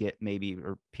range that you get maybe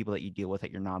or people that you deal with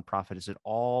at your nonprofit? Is it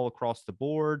all across the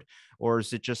board? Or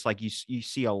is it just like you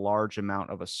see a large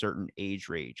amount of a certain age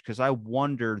range? Because I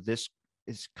wonder this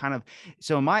is kind of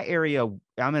so in my area,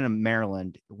 I'm in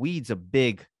Maryland, weed's a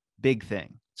big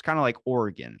thing. It's kind of like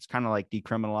Oregon. It's kind of like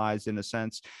decriminalized in a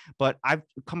sense. But I've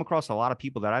come across a lot of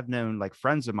people that I've known, like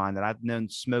friends of mine that I've known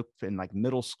smoked in like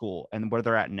middle school and where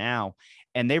they're at now,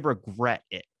 and they regret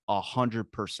it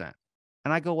 100%.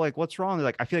 And I go, like, what's wrong? They're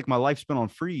like, I feel like my life's been on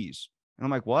freeze. And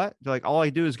I'm like, what? They're like, all I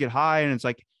do is get high. And it's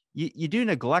like, you do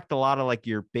neglect a lot of like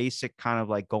your basic kind of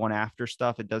like going after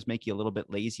stuff. It does make you a little bit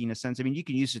lazy in a sense. I mean, you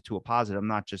can use it to a positive. I'm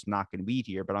not just knocking weed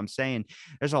here, but I'm saying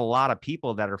there's a lot of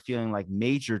people that are feeling like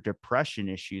major depression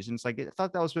issues. And it's like, I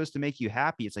thought that was supposed to make you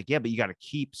happy. It's like, yeah, but you got to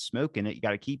keep smoking it. You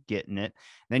got to keep getting it.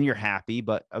 Then you're happy.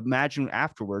 But imagine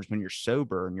afterwards when you're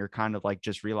sober and you're kind of like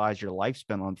just realize your life's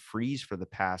been on freeze for the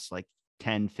past like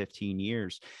 10, 15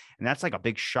 years. And that's like a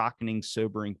big, shocking,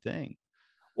 sobering thing.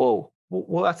 Well,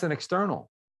 that's an external.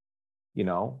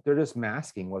 They're just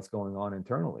masking what's going on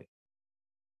internally.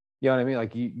 You know what I mean?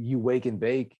 Like you wake and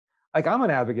bake. Like I'm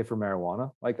an advocate for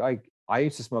marijuana. Like I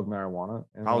used to smoke marijuana, If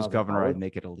and I when I was was in governor, I'd college.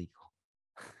 make it illegal.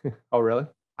 Oh, really?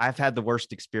 I've had the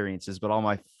worst experiences, but all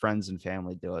my friends and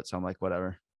family do it. So I'm like,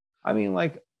 whatever. I mean,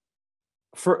 like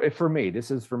for me,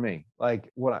 this is for me. Like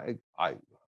what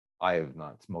I have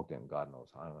not smoked in God knows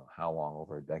I don't know how long,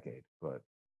 over a decade. But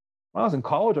when I was in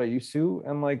college, I used to,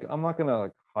 and like I'm not gonna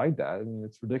like hide that. I mean,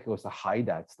 it's ridiculous to hide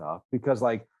that stuff because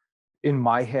like in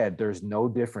my head, there's no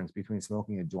difference between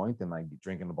smoking a joint and like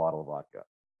drinking a bottle of vodka.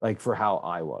 Like for how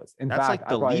I was. In That's fact, like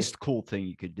I the probably least cool thing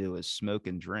you could do is smoke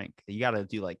and drink. You got to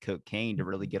do like cocaine to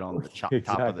really get on the top of the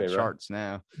exactly right. charts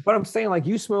now. But I'm saying like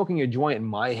you smoking a joint in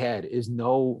my head is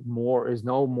no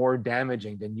more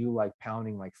damaging than you like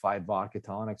pounding like 5 vodka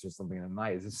tonics or something in a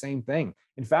night. It's the same thing.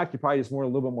 In fact, you're probably just more a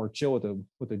little bit more chill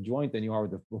with the joint than you are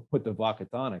with the vodka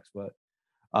tonics. But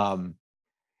um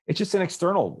it's just an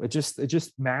external. It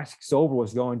just masks over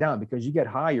what's going down because you get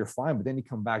high, you're fine, but then you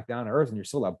come back down to earth and you're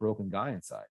still that broken guy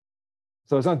inside.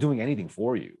 So it's not doing anything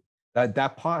for you.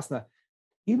 That pot's not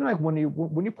even like when you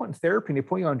put in therapy and they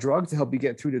put you on drugs to help you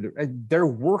get through to they're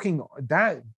working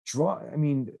that drug. I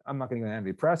mean, I'm not going to go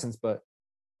into antidepressants, but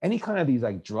any kind of these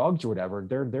like drugs or whatever,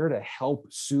 they're there to help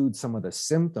soothe some of the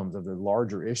symptoms of the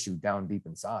larger issue down deep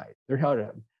inside. They're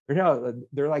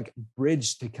like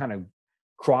bridge to kind of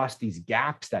cross these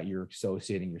gaps that you're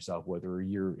associating yourself with or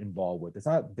you're involved with. It's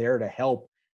not there to help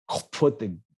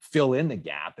fill in the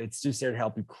gap. It's just there to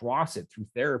help you cross it through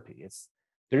therapy.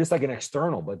 They're just like an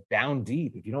external, but down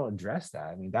deep. If you don't address that,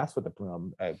 I mean, that's what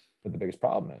the biggest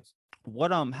problem is.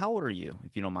 How old are you,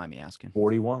 if you don't mind me asking?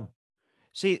 41.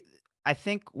 See, I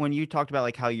think when you talked about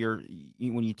like how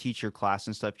when you teach your class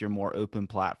and stuff, you're more open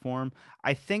platform.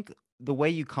 I think the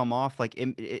way you come off, like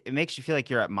it makes you feel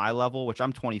like you're at my level, which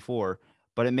I'm 24,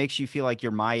 but it makes you feel like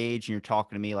you're my age and you're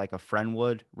talking to me like a friend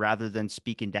would, rather than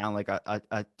speaking down like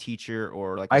a teacher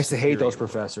or like I a used to hate those superior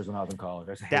would. professors when I was in college.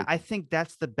 I used to That hate I them. think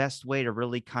that's the best way to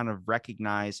really kind of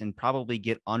recognize and probably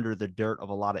get under the dirt of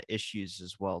a lot of issues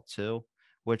as well too,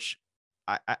 which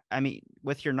I mean,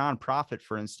 with your nonprofit,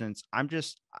 for instance, I'm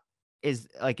just is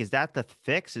that the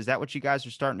fix? Is that what you guys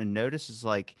are starting to notice? Is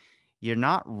like you're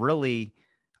not really,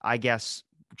 I guess,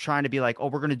 trying to be like, oh,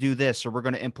 we're going to do this or we're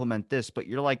going to implement this, but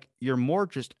you're more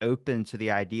just open to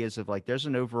the ideas of like there's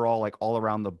an overall like all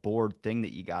around the board thing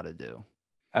that you got to do.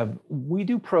 We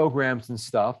do programs and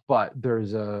stuff, but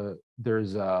there's the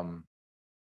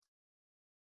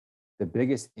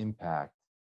biggest impact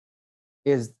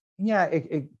is, yeah,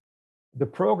 the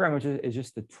program, which is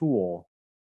just the tool.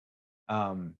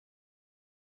 Um,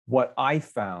 what I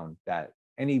found that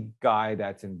any guy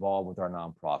that's involved with our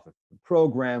nonprofit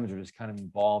programs or just kind of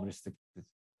involved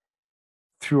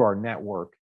through our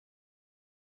network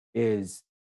is,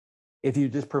 if you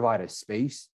just provide a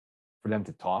space for them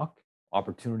to talk,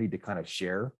 opportunity to kind of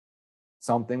share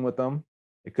something with them.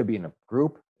 It could be in a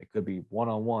group, it could be one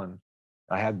on one.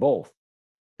 I had both.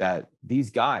 That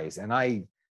these guys, and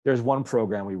there's one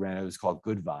program we ran, it was called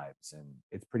Good Vibes. And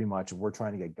it's pretty much, we're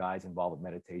trying to get guys involved with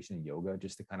meditation and yoga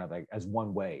just to kind of like, as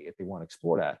one way, if they want to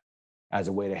explore that as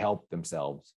a way to help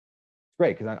themselves. It's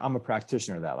great because I'm a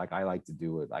practitioner of that. Like, I like to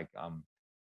do it. Like, I'm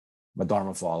a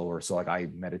Dharma follower. So like, I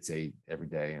meditate every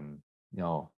day, and, you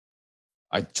know,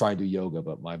 I try to do yoga,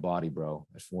 but my body, bro,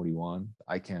 at 41,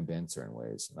 I can't bend certain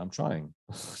ways. And I'm trying.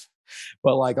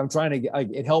 But like, I'm trying to get, like,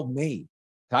 it helped me.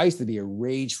 I used to be a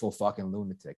rageful fucking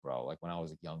lunatic, bro. Like when I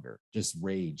was younger, just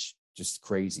rage, just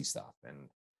crazy stuff. And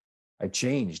I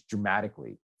changed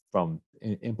dramatically from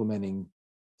implementing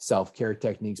self-care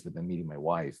techniques, but then meeting my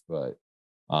wife. But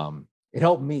it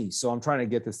helped me. So I'm trying to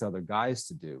get this to other guys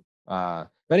to do. But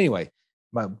anyway,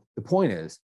 the point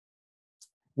is,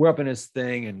 we're up in this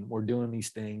thing and we're doing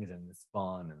these things and it's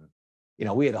fun. And, you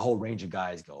know, we had a whole range of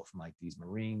guys go from like these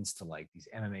Marines to like these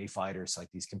MMA fighters, like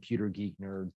these computer geek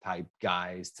nerd type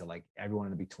guys to like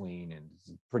everyone in between. And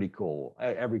it's pretty cool.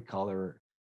 Every color,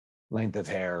 length of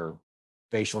hair,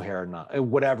 facial hair, not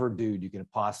whatever dude you can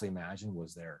possibly imagine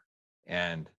was there.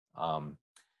 And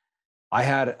I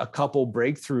had a couple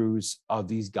breakthroughs of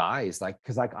these guys, like,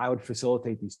 cause like I would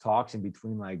facilitate these talks in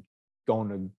between, like going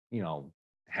to, you know,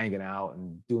 hanging out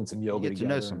and doing some You yoga get to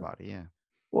know together. somebody, yeah.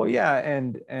 Well, yeah,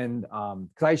 and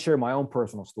because I share my own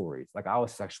personal stories. Like, I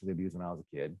was sexually abused when I was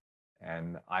a kid,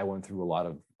 and I went through a lot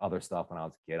of other stuff when I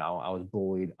was a kid. I was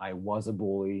bullied. I was a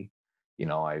bully. You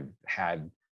know, I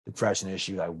had depression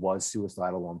issues. I was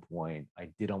suicidal at one point. I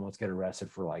did almost get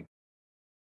arrested for like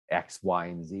X, Y,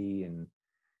 and Z. And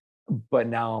but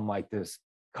now I'm like this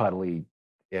cuddly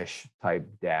ish type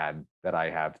dad that I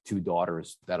have two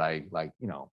daughters that I like. You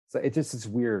know, so it just is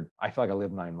weird. I feel like I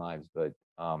live 9 lives, but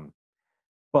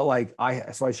like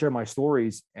I share my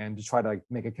stories and just try to like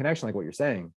make a connection, like what you're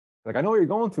saying. Like, I know what you're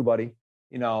going through, buddy.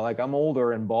 You know, like, I'm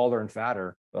older and balder and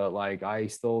fatter, but like, I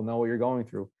still know what you're going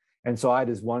through. And so I had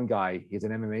this one guy, he's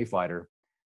an MMA fighter.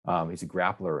 He's a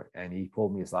grappler, and he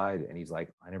pulled me aside and he's like,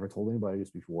 I never told anybody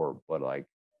this before, but like,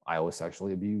 I was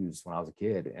sexually abused when I was a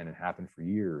kid, and it happened for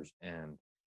years. And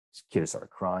this kid started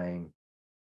crying,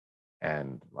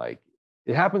 and like,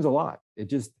 it happens a lot. It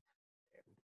just,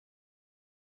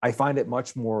 I find it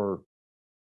much more,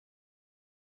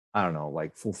 I don't know,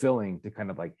 like fulfilling to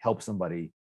kind of like help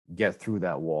somebody get through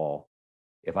that wall.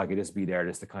 If I could just be there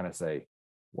just to kind of say,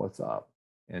 what's up?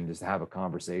 And just have a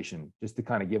conversation, just to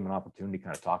kind of give them an opportunity to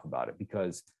kind of talk about it.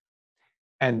 Because,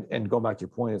 and going back to your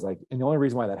point, is like, and the only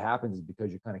reason why that happens is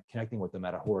because you're kind of connecting with them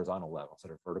at a horizontal level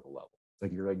instead of vertical level. It's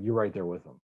like you're right there with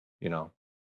them, you know,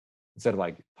 instead of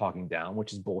like talking down,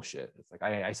 which is bullshit. It's like,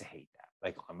 I hate that.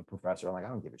 Like, I'm a professor. I'm like, I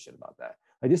don't give a shit about that.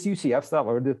 Like, this UCF stuff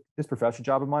or this professor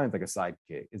job of mine is like a side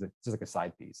gig. It's just like a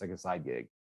side piece, like a side gig.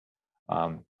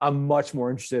 I'm much more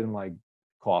interested in like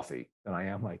coffee than I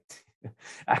am like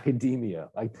academia.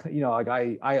 Like, you know, like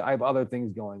I have other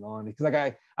things going on because like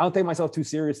I don't take myself too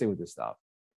seriously with this stuff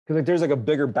because like there's like a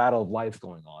bigger battle of life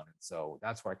going on, and so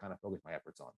that's where I kind of focus my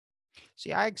efforts on.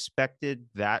 See, I expected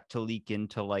that to leak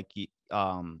into like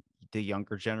the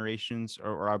younger generations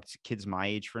kids my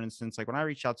age, for instance. Like when I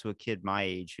reach out to a kid my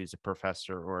age who's a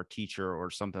professor or a teacher or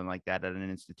something like that at an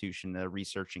institution,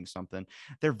 researching something,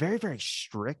 they're very, very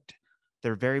strict.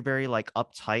 They're very, very like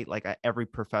uptight, like every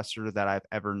professor that I've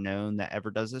ever known that ever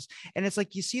does this. And it's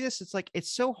like you see this, it's like it's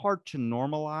so hard to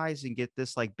normalize and get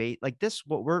this like bait, like this,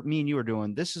 what me and you are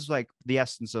doing. This is like the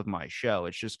essence of my show.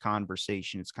 It's just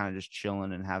conversation. It's kind of just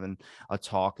chilling and having a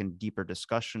talk and deeper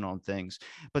discussion on things.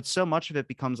 But so much of it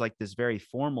becomes like this very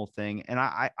formal thing. And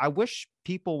I wish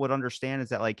people would understand is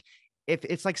that like if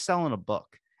it's like selling a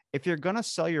book, if you're gonna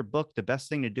sell your book, the best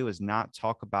thing to do is not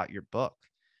talk about your book.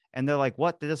 And they're like,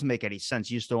 what? That doesn't make any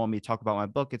sense. You just don't want me to talk about my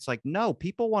book. It's like, no,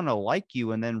 people want to like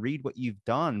you and then read what you've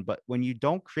done. But when you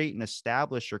don't create an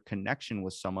establish or connection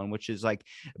with someone, which is like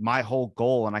my whole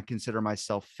goal, and I consider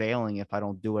myself failing if I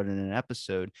don't do it in an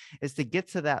episode, is to get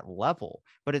to that level.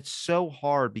 But it's so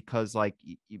hard because like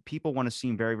people want to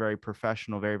seem very, very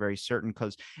professional, very, very certain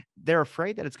because they're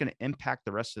afraid that it's going to impact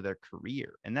the rest of their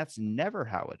career. And that's never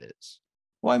how it is.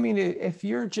 Well, I mean, if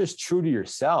you're just true to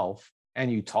yourself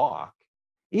and you talk,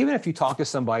 even if you talk to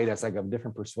somebody that's like of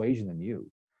different persuasion than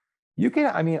you can,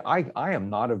 I mean, I am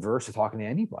not averse to talking to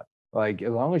anybody. Like, as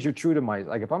long as you're true to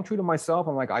like, if I'm true to myself,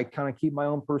 I'm like, I kind of keep my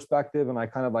own perspective and I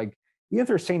kind of like, even if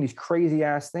they're saying these crazy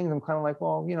ass things, I'm kind of like,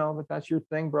 well, you know, but that's your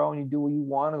thing, bro. And you do what you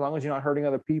want. As long as you're not hurting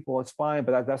other people, it's fine.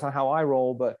 But that's not how I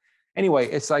roll. But anyway,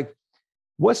 it's like,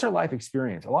 what's their life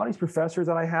experience? A lot of these professors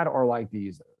that I had are like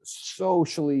these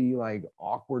socially like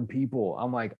awkward people.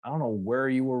 I'm like, I don't know where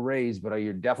you were raised, but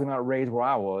you're definitely not raised where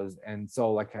I was. And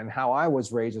so like, and how I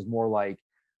was raised is more like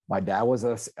my dad was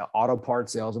a auto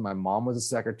parts salesman. My mom was a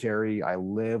secretary. I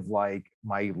lived like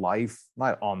my life,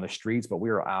 not on the streets, but we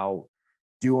were out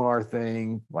doing our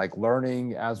thing, like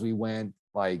learning as we went,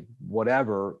 like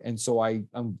whatever. And so I'm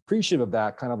appreciative of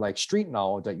that kind of like street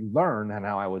knowledge that you learn and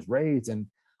how I was raised. And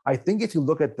I think if you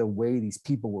look at the way these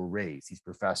people were raised, these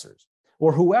professors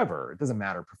or whoever, it doesn't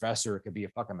matter, professor, it could be a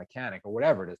fucking mechanic or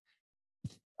whatever it is.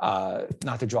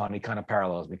 Not to draw any kind of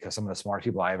parallels because some of the smartest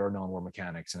people I ever known were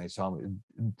mechanics. And they saw me,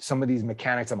 some of these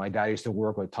mechanics that my dad used to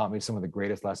work with taught me some of the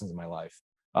greatest lessons in my life.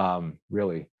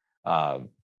 Really.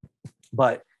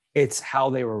 But it's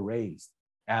how they were raised.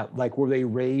 Like, were they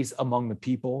raised among the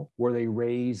people? Were they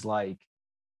raised like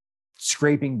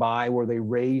scraping by? Were they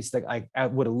raised like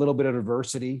with a little bit of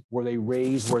adversity? Were they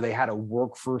raised where they had to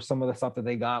work for some of the stuff that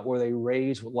they got? Were they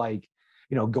raised like,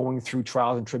 you know, going through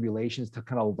trials and tribulations to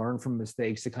kind of learn from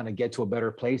mistakes to kind of get to a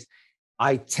better place?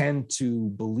 I tend to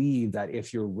believe that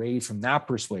if you're raised from that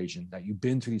persuasion, that you've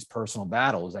been through these personal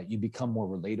battles, that you become more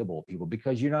relatable to people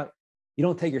because you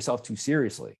don't take yourself too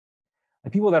seriously.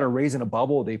 Like, people that are raised in a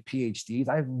bubble, they PhDs.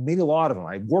 I've made a lot of them.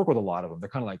 I work with a lot of them. They're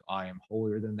kind of like, I am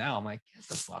holier than thou. I'm like, get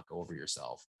the fuck over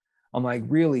yourself. I'm like,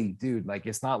 really, dude, like,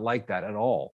 it's not like that at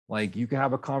all. Like, you can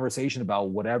have a conversation about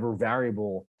whatever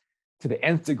variable to the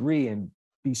nth degree and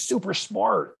be super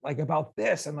smart, like about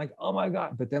this. And like, oh my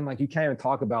God. But then like, you can't even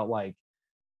talk about like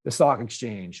the stock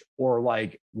exchange or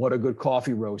like what a good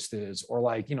coffee roast is, or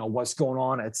like, you know, what's going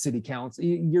on at city council.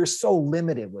 You're so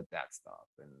limited with that stuff.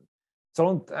 And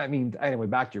so I mean, anyway,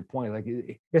 back to your point, like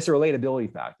it's a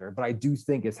relatability factor, but I do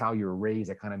think it's how you're raised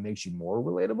that kind of makes you more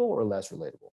relatable or less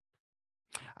relatable.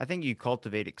 I think you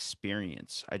cultivate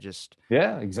experience.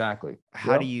 Yeah, exactly.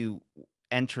 How do Yeah. you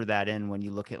enter that in when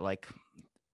you look at like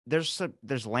there's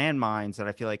landmines that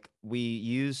I feel like we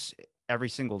use every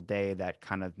single day that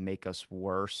kind of make us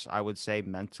worse, I would say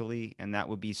mentally, and that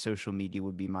would be social media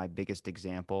would be my biggest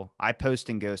example. I post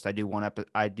and ghost. I do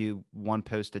one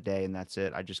post a day and that's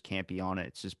it. I just can't be on it.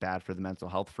 It's just bad for the mental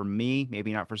health for me,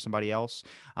 maybe not for somebody else.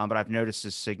 But I've noticed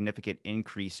a significant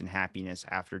increase in happiness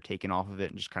after taking off of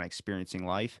it and just kind of experiencing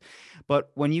life.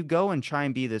 But when you go and try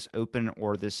and be this open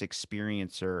or this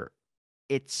experiencer,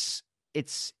 it's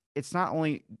it's not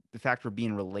only the factor of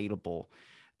being relatable.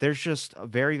 There's just a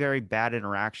very, very bad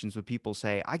interactions with people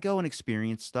say, I go and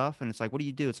experience stuff. And it's like, what do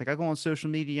you do? It's like, I go on social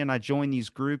media and I join these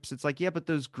groups. It's like, yeah, but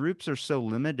those groups are so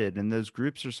limited. And those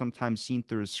groups are sometimes seen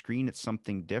through a screen. It's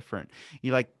something different.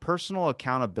 You like personal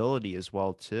accountability as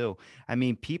well, too. I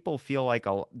mean, people feel like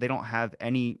they don't have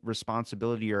any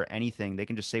responsibility or anything. They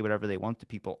can just say whatever they want to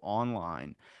people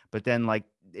online. But then, like,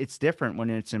 it's different when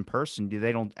it's in person.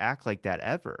 They don't act like that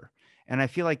ever. And I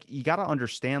feel like you got to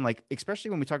understand, like,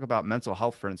 especially when we talk about mental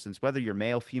health, for instance, whether you're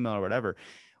male, female, or whatever,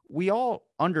 we all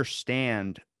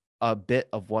understand a bit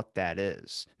of what that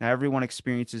is. Now, everyone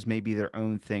experiences maybe their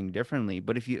own thing differently,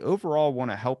 but if you overall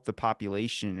want to help the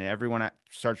population and everyone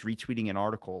starts retweeting an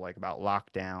article like about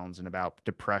lockdowns and about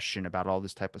depression, about all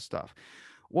this type of stuff,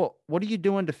 well, what are you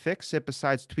doing to fix it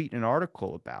besides tweeting an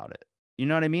article about it? You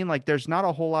know what I mean? Like, there's not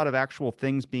a whole lot of actual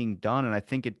things being done. And I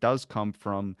think it does come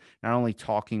from not only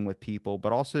talking with people,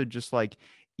 but also just like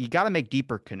you got to make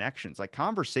deeper connections. Like,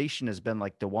 conversation has been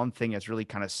like the one thing that's really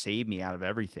kind of saved me out of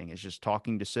everything is just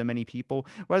talking to so many people,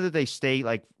 whether they stay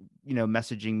like,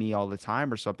 messaging me all the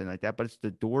time or something like that. But it's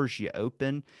the doors you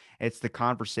open, it's the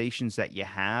conversations that you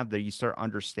have that you start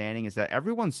understanding is that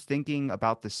everyone's thinking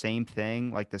about the same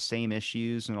thing, like the same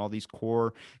issues and all these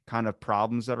core kind of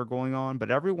problems that are going on, but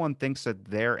everyone thinks that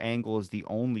their angle is the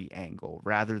only angle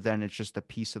rather than it's just a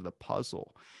piece of the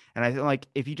puzzle. And I think like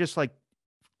if you just like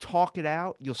talk it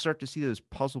out, you'll start to see those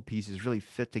puzzle pieces really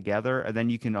fit together and then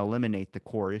you can eliminate the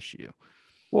core issue.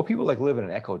 Well, people like live in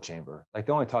an echo chamber. Like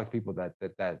they only talk to people that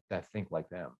think like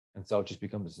them, and so it just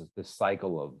becomes this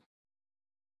cycle of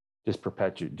just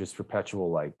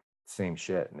perpetual like same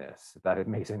shitness. If that it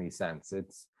makes any sense.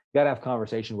 It's you got to have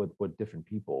conversation with different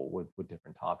people with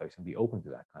different topics and be open to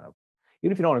that kind of.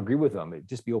 Even if you don't agree with them,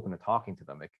 just be open to talking to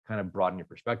them. It can kind of broaden your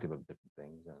perspective of different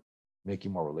things and make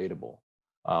you more relatable.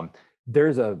 Um,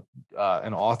 there's an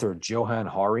author, Johan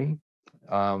Hari.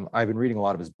 I've been reading a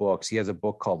lot of his books. He has a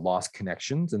book called Lost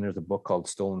Connections, and there's a book called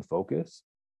Stolen Focus.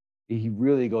 He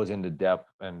really goes into depth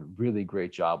and really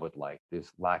great job with like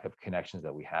this lack of connections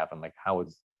that we have and like how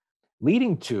it's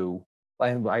leading to.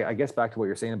 And I guess back to what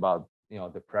you're saying about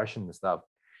depression and stuff.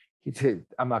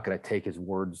 I'm not going to take his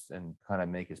words and kind of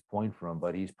make his point for him,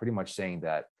 but he's pretty much saying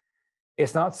that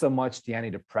it's not so much the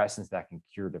antidepressants that can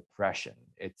cure depression.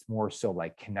 It's more so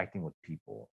like connecting with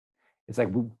people. It's like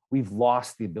we've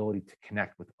lost the ability to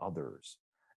connect with others.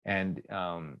 And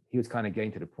he was kind of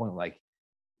getting to the point like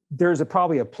there's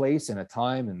probably a place and a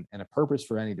time and a purpose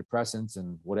for antidepressants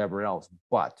and whatever else,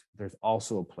 but there's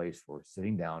also a place for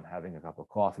sitting down, having a cup of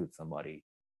coffee with somebody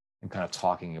and kind of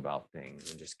talking about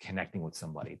things and just connecting with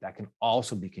somebody that can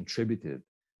also be contributed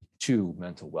to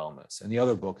mental wellness. And the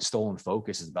other book, Stolen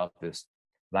Focus, is about this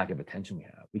lack of attention we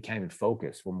have. We can't even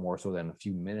focus for more so than a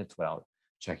few minutes without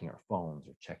checking our phones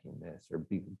or checking this or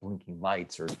blinking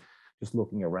lights or just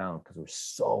looking around because we're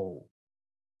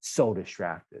so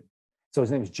distracted. So his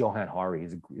name is Johan Hari.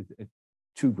 He's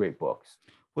two great books.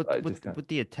 With Just kind of, with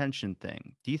the attention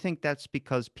thing, do you think that's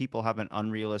because people have an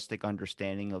unrealistic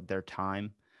understanding of their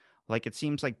time? Like it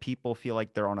seems like people feel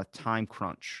like they're on a time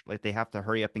crunch, like they have to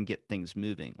hurry up and get things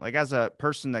moving. Like as a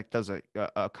person that does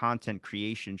a content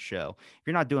creation show, if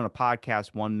you're not doing a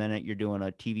podcast 1 minute, you're doing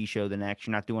a TV show the next,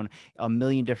 you're not doing a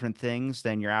million different things,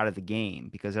 then you're out of the game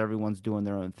because everyone's doing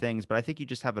their own things. But I think you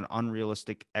just have an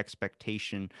unrealistic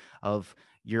expectation of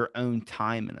your own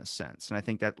time in a sense. And I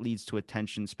think that leads to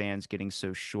attention spans getting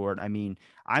so short. I mean,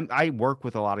 I work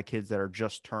with a lot of kids that are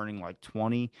just turning like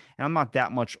 20, and I'm not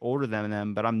that much older than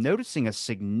them, but I'm noticing a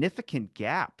significant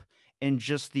gap in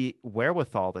just the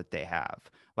wherewithal that they have.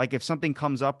 Like if something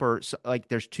comes up or like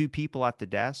there's two people at the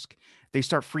desk, they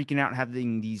start freaking out and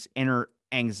having these inner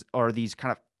or these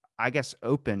kind of I guess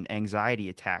open anxiety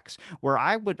attacks where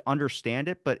I would understand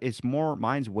it, but it's more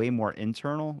mine's way more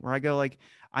internal where I go like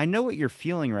I know what you're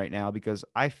feeling right now because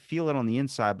I feel it on the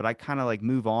inside, but I kind of like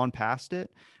move on past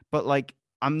it. But like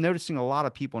I'm noticing a lot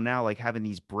of people now like having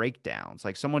these breakdowns.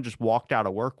 Like someone just walked out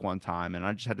of work one time and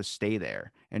I just had to stay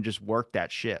there and just work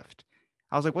that shift.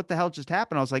 I was like, what the hell just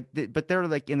happened? I was like, but they're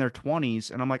like in their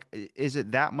 20s and I'm like, is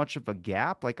it that much of a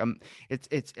gap? Like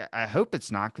I hope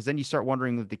it's not because then you start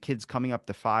wondering if the kids coming up,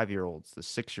 the 5-year-olds, the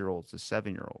 6-year-olds, the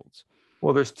 7-year-olds.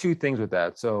 well, there's two things with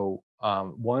that. So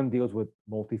one deals with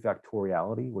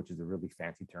multifactoriality, which is a really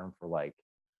fancy term for like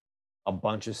a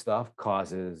bunch of stuff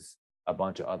causes a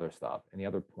bunch of other stuff. And the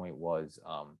other point was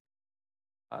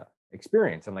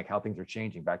experience and like how things are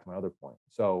changing. Back to my other point.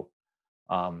 So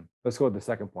let's go to the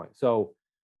second point. So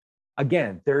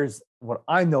again, there's what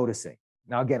I'm noticing.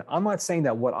 Now, again, I'm not saying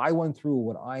that what I went through,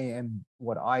 what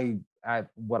I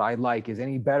like is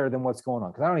any better than what's going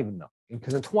on because I don't even know.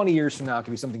 Because in 20 years from now, it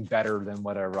could be something better than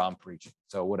whatever I'm preaching.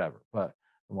 So whatever. But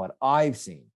from what I've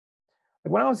seen,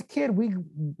 like when I was a kid, we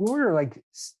were like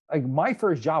my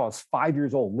first job. I was 5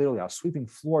 years old. Literally, I was sweeping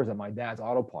floors at my dad's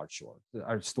auto parts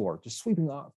store, just sweeping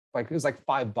off. Like it was like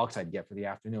 $5 I'd get for the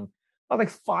afternoon. I was like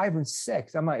 5 and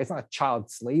 6. I'm not. It's not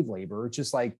child slave labor. It's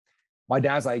just like my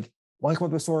dad's like, "Want to come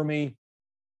to the store with me?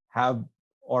 Have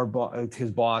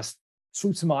his boss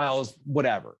sweep some aisles,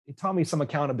 whatever." He taught me some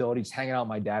accountability, just hanging out with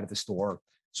my dad at the store,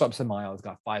 swept some aisles,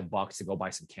 got $5 to go buy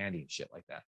some candy and shit like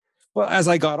that. But as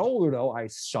I got older, though, I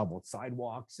shoveled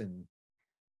sidewalks and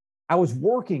I was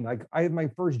working. Like I had my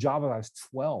first job when I was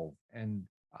 12, and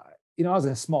I was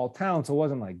in a small town, so it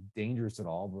wasn't like dangerous at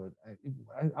all.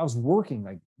 But I was working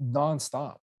like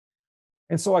nonstop,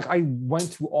 and so like I went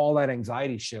through all that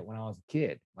anxiety shit when I was a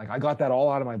kid. Like I got that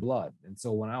all out of my blood, and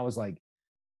so when I was like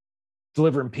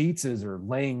delivering pizzas or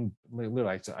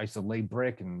literally, I used to lay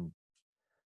brick and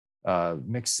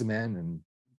mix cement and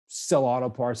sell auto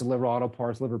parts, deliver auto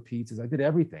parts, deliver pizzas. I did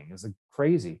everything. It was like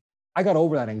crazy. I got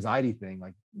over that anxiety thing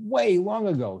like way long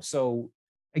ago. So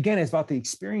again, it's about the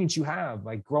experience you have,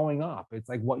 like growing up. It's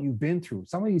like what you've been through.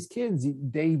 Some of these kids,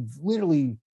 they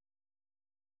literally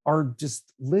are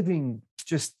just living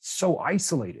just so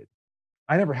isolated.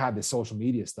 I never had this social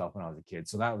media stuff when I was a kid.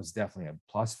 So that was definitely a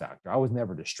plus factor. I was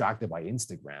never distracted by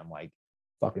Instagram, like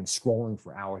fucking scrolling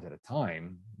for hours at a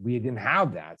time. We didn't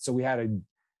have that. So we had to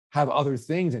have other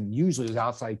things. And usually it was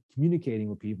outside communicating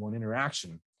with people and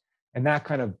interaction. And that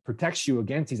kind of protects you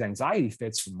against these anxiety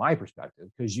fits from my perspective,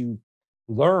 because you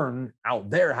learn out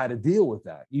there how to deal with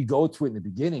that. You go through it in the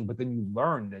beginning, but then you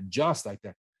learn to adjust, like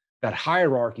that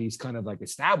hierarchy is kind of like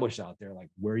established out there, like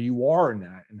where you are in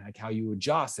that, and like how you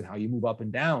adjust and how you move up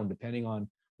and down depending on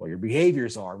what your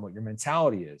behaviors are and what your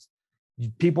mentality is.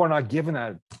 People are not given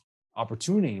that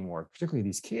opportunity anymore, particularly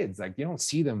these kids. Like you don't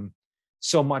see them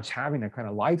so much having that kind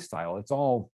of lifestyle. It's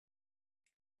all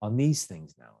on these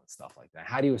things now and stuff like that.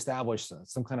 How do you establish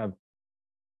some kind of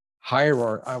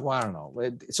hierarchy? Well, I don't know.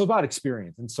 It's about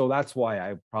experience. And so that's why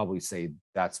I probably say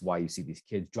that's why you see these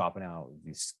kids dropping out of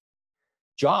these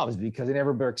jobs, because they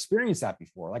never experienced that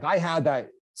before. Like I had that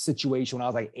situation when I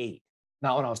was like 8,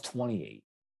 not when I was 28,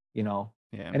 you know?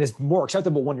 Yeah. And it's more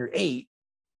acceptable when you're 8,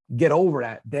 get over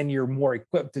that, then you're more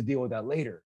equipped to deal with that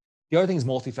later. The other thing is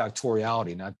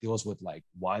multifactoriality, and that deals with like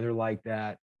why they're like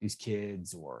that, these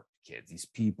these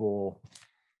people,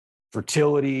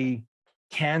 fertility,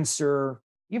 cancer,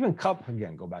 even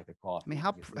again, go back to coffee. I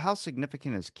mean, how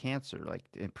significant is cancer, like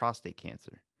in prostate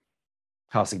cancer?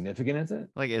 How significant is it?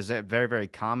 Like, is it very, very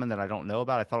common that I don't know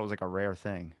about? I thought it was like a rare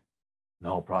thing.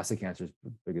 No, prostate cancer is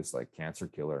the biggest like cancer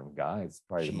killer in guys.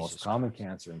 Probably the most Jesus common Christ.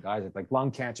 cancer in guys. It's like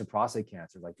lung cancer, prostate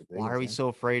cancer, like the Why are biggest. we Yeah. so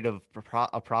afraid of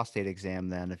a prostate exam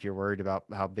then if you're worried about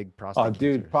how big Oh, prostate cancer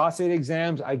dude, is? prostate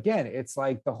exams again. It's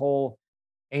like the whole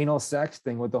anal sex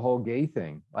thing with the whole gay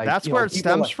thing. Like That's where it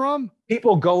stems from?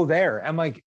 people go there. I'm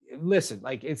like, listen,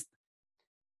 like it's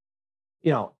they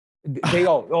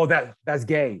go, oh, that's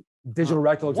gay. Digital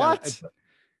rectal exam. What?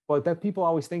 But that people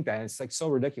always think that, and it's like so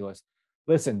ridiculous.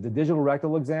 Listen, the digital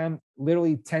rectal exam,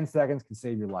 literally 10 seconds can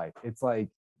save your life. It's like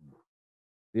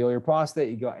feel your prostate,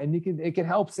 you go, and it can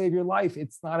help save your life.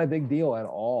 It's not a big deal at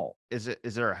all. Is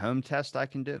there a home test I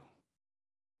can do?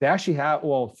 They actually have,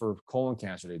 well, for colon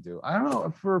cancer, they do. I don't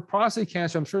know. For prostate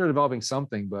cancer, I'm sure they're developing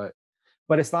something, but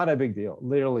it's not a big deal.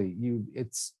 Literally,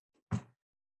 it's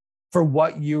for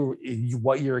what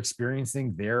you're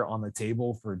experiencing there on the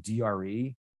table for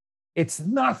DRE. It's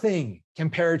nothing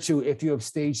compared to if you have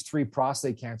stage 3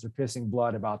 prostate cancer, pissing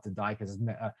blood, about to die because it's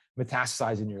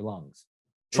metastasized in your lungs.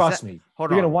 Trust me, you're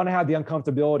going to want to have the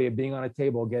uncomfortability of being on a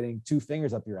table, getting 2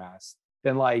 fingers up your ass,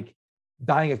 than like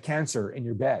dying of cancer in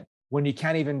your bed when you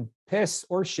can't even piss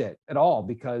or shit at all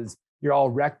because you're all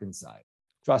wrecked inside.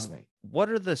 Trust me. What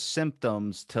are the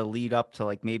symptoms to lead up to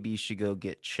like maybe you should go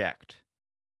get checked?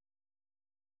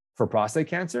 For prostate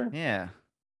cancer? Yeah.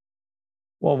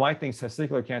 Well, my thing's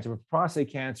testicular cancer, but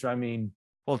prostate cancer, I mean.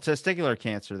 Well, testicular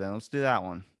cancer then. Let's do that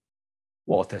one.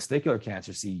 Well, testicular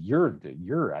cancer, see,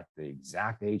 you're at the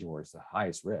exact age where it's the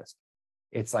highest risk.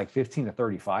 It's like 15 to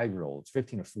 35-year-olds,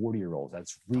 15 to 40-year-olds.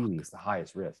 That's really it's the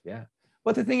highest risk. Yeah.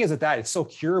 But the thing is that it's so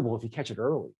curable if you catch it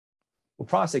early. Well,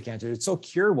 prostate cancer, it's so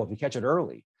curable if you catch it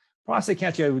early. Prostate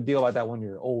cancer, you would deal with that when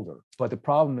you're older. But the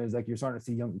problem is like you're starting to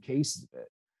see younger cases of it.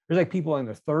 There's like people in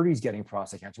their 30s getting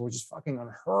prostate cancer, which is fucking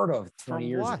unheard of 20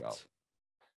 years ago.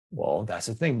 Well, that's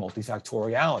the thing.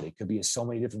 Multifactoriality. It could be so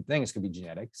many different things. It could be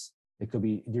genetics. It could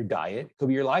be your diet. It could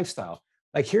be your lifestyle.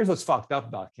 Like, here's what's fucked up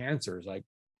about cancer is like,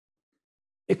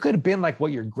 it could have been like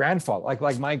what your grandfather,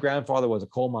 like my grandfather was a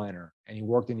coal miner and he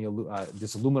worked in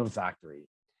this aluminum factory,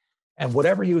 and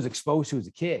whatever he was exposed to as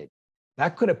a kid,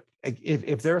 that could have,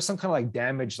 if there was some kind of like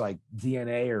damage, like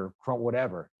DNA or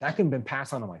whatever, that could have been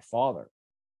passed on to my father,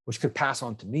 which could pass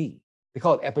on to me. They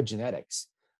call it epigenetics.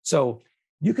 So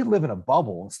you could live in a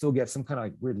bubble and still get some kind of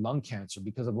like weird lung cancer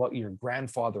because of what your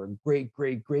grandfather and great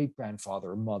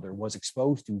grandfather or mother was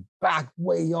exposed to back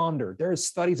way yonder. There's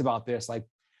studies about this, like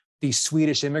these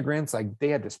Swedish immigrants, like they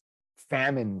had this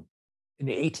famine in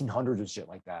the 1800s and shit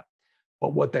like that.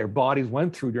 But what their bodies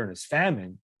went through during this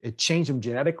famine, it changed them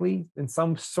genetically in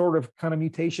some sort of kind of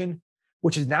mutation,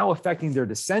 which is now affecting their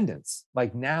descendants.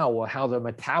 Like now, how their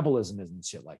metabolism is and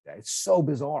shit like that. It's so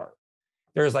bizarre.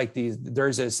 There's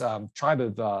this tribe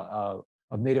of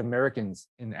Native Americans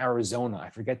in Arizona. I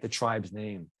forget the tribe's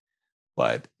name,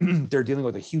 but they're dealing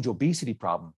with a huge obesity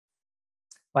problem.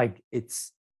 Like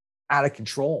it's out of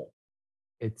control.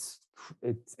 It's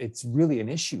really an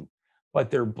issue, but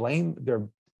they're blaming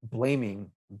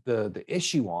the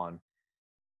issue on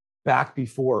back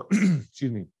before,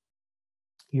 excuse me,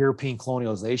 European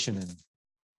colonialization and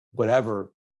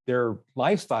whatever. Their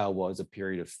lifestyle was a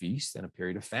period of feast and a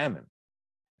period of famine.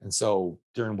 And so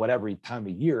during whatever time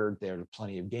of year, there was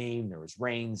plenty of game, there was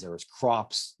rains, there was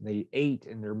crops, they ate,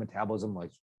 and their metabolism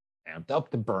like amped up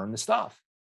to burn the stuff.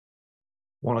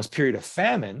 When it was period of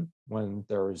famine, when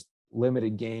there was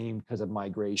limited game because of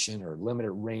migration or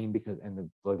limited rain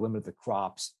limited the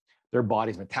crops, their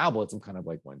body's metabolism kind of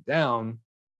like went down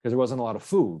because there wasn't a lot of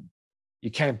food.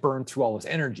 You can't burn through all this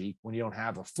energy when you don't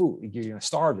have a food. You're going to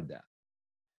starve to death.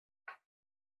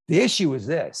 The issue is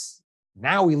this.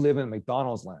 Now we live in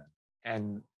McDonald's land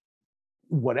and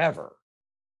whatever.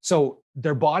 So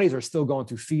their bodies are still going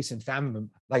through feast and famine,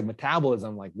 like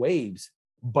metabolism, like waves,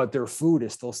 but their food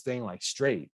is still staying like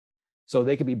straight. So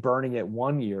they could be burning it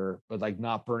one year, but like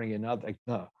not burning another,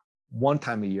 like one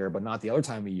time a year, but not the other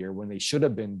time a year when they should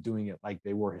have been doing it like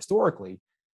they were historically.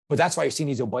 But that's why you're seeing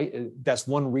these that's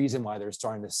one reason why they're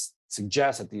starting to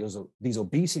suggest that these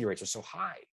obesity rates are so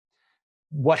high.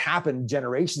 What happened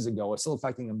generations ago is still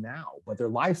affecting them now, but their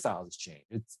lifestyle has changed.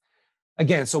 It's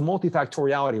again, so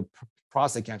multifactoriality of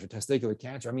prostate cancer, testicular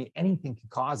cancer. I mean, anything can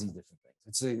cause these different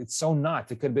things. It's so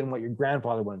nuts. It could have been what your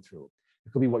grandfather went through.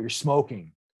 It could be what you're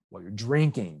smoking, what you're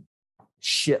drinking,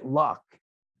 shit luck,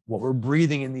 what we're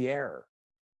breathing in the air.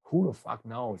 Who the fuck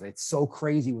knows? It's so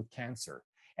crazy with cancer.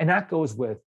 And that goes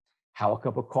with how a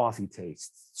cup of coffee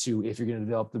tastes to if you're going to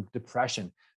develop the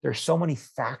depression. There's so many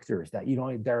factors that you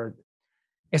don't,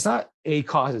 it's not A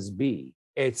causes B.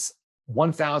 It's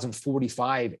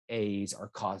 1,045 A's are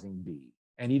causing B.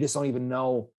 And you just don't even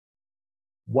know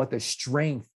what the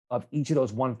strength of each of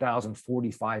those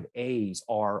 1,045 A's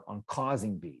are on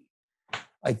causing B.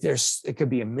 Like it could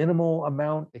be a minimal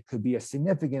amount, it could be a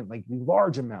significant, like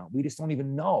large amount. We just don't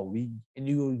even know.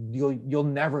 You'll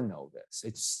never know this.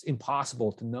 It's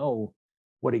impossible to know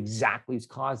what exactly is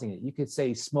causing it. You could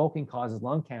say smoking causes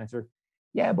lung cancer.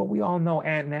 Yeah, but we all know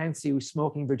Aunt Nancy who's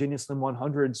smoking Virginia Slim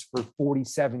 100s for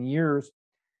 47 years.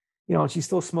 You know, she's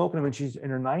still smoking them and she's in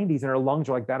her 90s and her lungs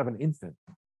are like that of an infant.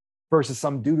 Versus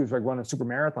some dude who's like running super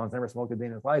marathons, never smoked a day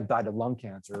in his life, died of lung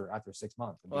cancer after 6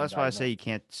 months. Well, that's why I say you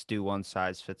can't do one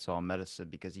size fits all medicine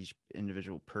because each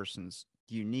individual person's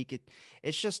unique.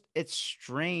 It's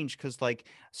strange because like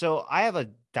so I have a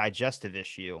digestive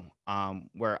issue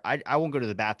where I won't go to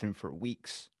the bathroom for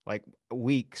weeks, like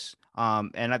weeks.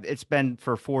 And it's been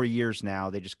for 4 years now.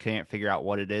 They just can't figure out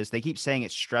what it is. They keep saying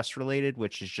it's stress related,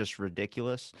 which is just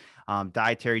ridiculous.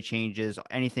 Dietary changes,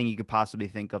 anything you could possibly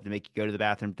think of to make you go to the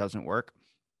bathroom doesn't work.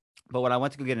 But when I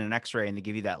went to go get an X-ray and they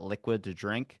give you that liquid to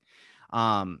drink,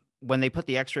 when they put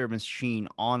the X-ray machine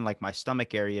on like my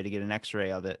stomach area to get an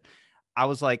X-ray of it, I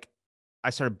was like, I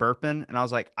started burping and I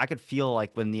was like, I could feel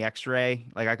like when the X-ray,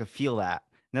 like I could feel that.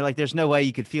 And they're like, there's no way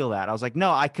you could feel that. I was like,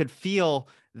 no, I could feel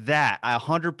that.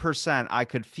 100% I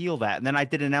could feel that. And then I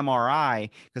did an MRI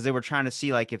because they were trying to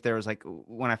see like if there was like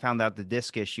when I found out the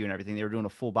disc issue and everything, they were doing a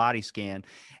full body scan.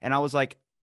 And I was like,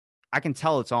 I can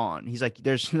tell it's on. He's like,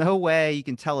 there's no way you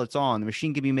can tell it's on. The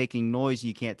machine could be making noise. And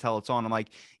you can't tell it's on. I'm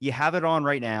like, you have it on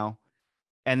right now.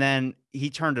 And then he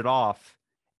turned it off.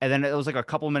 And then it was like a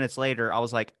couple minutes later, I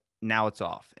was like, now it's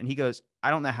off. And he goes,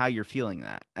 I don't know how you're feeling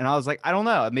that. And I was like, I don't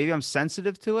know. Maybe I'm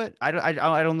sensitive to it. I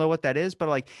don't know what that is, but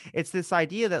like, it's this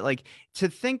idea that like to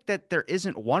think that there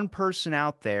isn't one person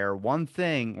out there, one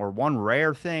thing or one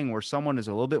rare thing where someone is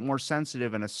a little bit more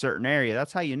sensitive in a certain area.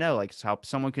 That's how you know, like it's how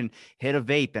someone can hit a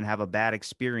vape and have a bad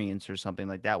experience or something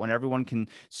like that when everyone can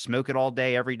smoke it all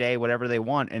day, every day, whatever they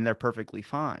want, and they're perfectly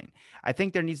fine. I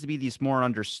think there needs to be this more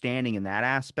understanding in that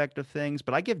aspect of things,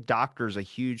 but I give doctors a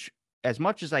huge as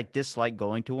much as I dislike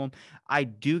going to them, I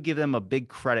do give them a big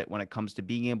credit when it comes to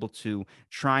being able to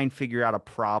try and figure out a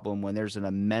problem when there's an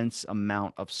immense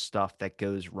amount of stuff that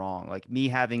goes wrong. Like me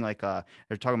having like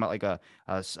they're talking about like a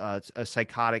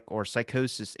psychotic or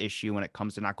psychosis issue when it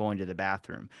comes to not going to the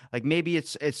bathroom. Like maybe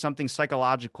it's something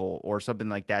psychological or something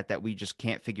like that that we just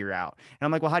can't figure out. And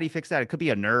I'm like, well, how do you fix that? It could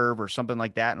be a nerve or something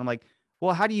like that. And I'm like,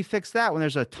 well, how do you fix that when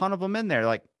there's a ton of them in there?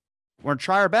 Like, we're gonna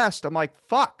try our best. I'm like,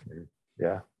 fuck.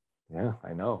 Yeah. Yeah,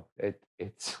 I know.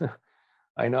 It's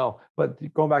I know.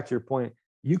 But going back to your point,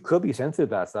 you could be sensitive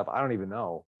to that stuff. I don't even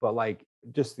know. But like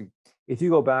if you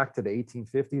go back to the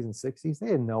 1850s and 60s,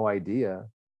 they had no idea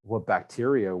what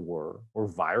bacteria were or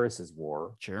viruses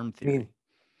were. Germ I theory. mean,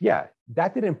 yeah,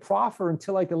 that didn't proffer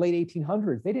until like the late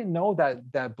 1800s. They didn't know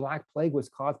that Black Plague was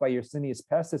caused by Yersinia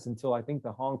pestis until I think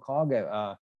the Hong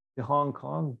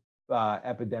Kong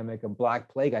epidemic of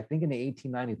Black Plague, I think in the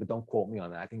 1890s, but don't quote me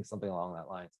on that. I think it's something along that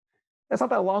lines. That's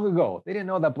not that long ago. They didn't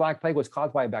know that Black Plague was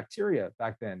caused by a bacteria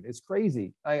back then. It's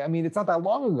crazy. I mean, it's not that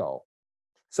long ago.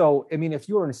 So, I mean, if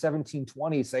you were in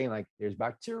 1720 saying like, there's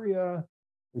bacteria,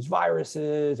 there's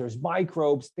viruses, there's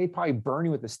microbes, they'd probably burn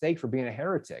you at the stake for being a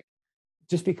heretic.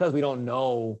 Just because we don't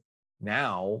know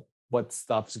now what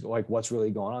stuff's like, what's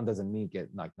really going on doesn't mean it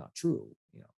like not true,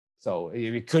 you know? So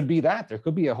it could be that there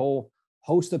could be a whole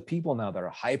host of people now that are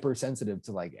hypersensitive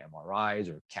to like MRIs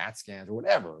or CAT scans or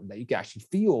whatever that you can actually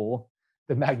feel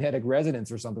the magnetic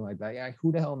resonance or something like that. Yeah,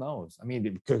 who the hell knows? I mean,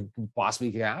 it could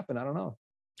possibly happen. I don't know.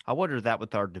 I wonder that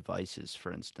with our devices,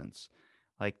 for instance.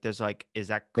 Like, there's like, is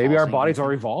that Maybe our causing bodies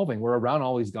are anything? evolving. We're around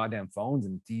all these goddamn phones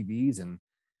and TVs and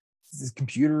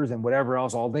computers and whatever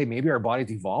else all day. Maybe our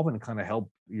bodies evolve and kind of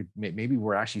help. Maybe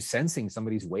we're actually sensing some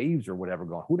of these waves or whatever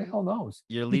going. Who the hell knows?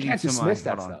 You're You leading can't to my, dismiss hold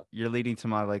that on. stuff. You're leading to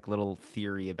my like little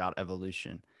theory about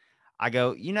evolution. I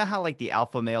go, you know how like the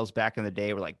alpha males back in the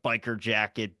day were like biker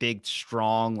jacket, big,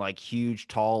 strong, like huge,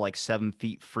 tall, like 7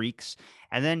 feet freaks.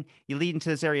 And then you lead into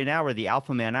this area now where the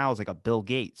alpha man now is like a Bill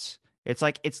Gates. It's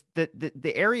like it's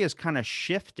the area's kind of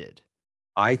shifted.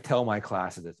 I tell my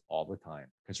classes this all the time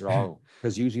because they're all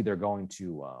because usually they're going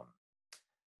to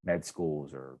med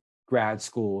schools or grad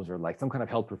schools or like some kind of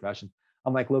health profession.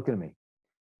 I'm like, look at me.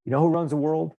 You know who runs the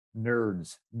world?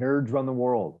 Nerds. Nerds run the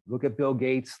world. Look at Bill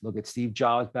Gates. Look at Steve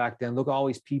Jobs back then. Look at all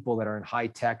these people that are in high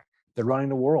tech. They're running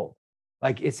the world.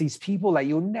 Like it's these people that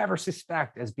you'll never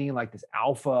suspect as being like this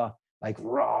alpha, like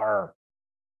raw.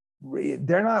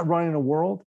 They're not running the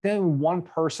world. Then one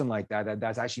person like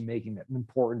that's actually making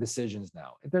important decisions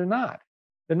now. They're not.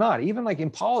 They're not. Even like in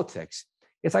politics,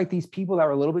 it's like these people that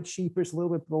are a little bit sheepish, a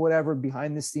little bit whatever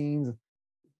behind the scenes.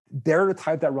 They're the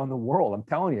type that run the world. I'm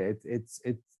telling you,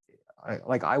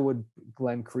 like I would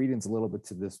lend credence a little bit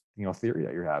to this, theory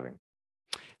that you're having.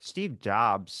 Steve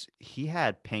Jobs, he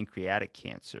had pancreatic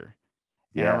cancer.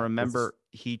 And I Yeah, this is remember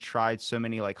he tried so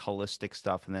many like holistic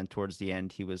stuff. And then towards the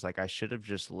end, he was like, I should have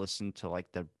just listened to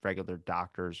like the regular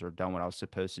doctors or done what I was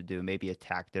supposed to do, maybe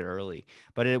attacked it early.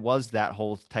 But it was that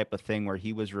whole type of thing where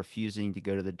he was refusing to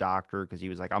go to the doctor because he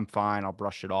was like, I'm fine, I'll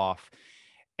brush it off.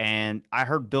 And I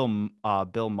heard Bill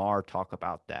Maher talk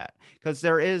about that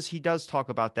because he does talk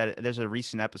about that. There's a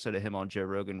recent episode of him on Joe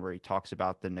Rogan where he talks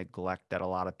about the neglect that a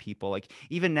lot of people like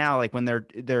even now like when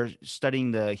they're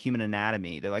studying the human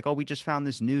anatomy, they're like, oh, we just found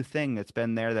this new thing that's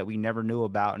been there that we never knew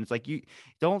about, and it's like you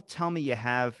don't tell me you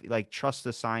have like trust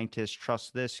the scientists,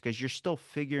 trust this because you're still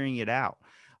figuring it out.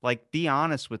 Like, be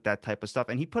honest with that type of stuff.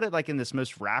 And he put it like in this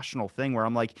most rational thing where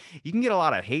I'm like, you can get a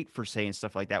lot of hate for saying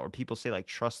stuff like that, where people say, like,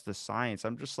 trust the science.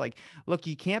 I'm just like, look,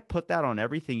 you can't put that on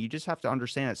everything. You just have to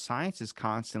understand that science is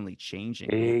constantly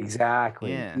changing.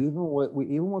 exactly. Yeah. Even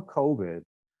with COVID,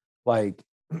 like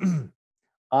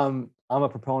I'm a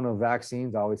proponent of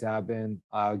vaccines. I always have been.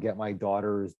 I get my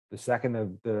daughters the second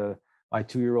of the my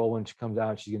 2-year-old when she comes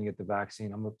out, she's gonna get the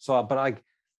vaccine. But like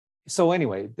so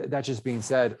anyway. That's just being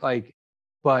said.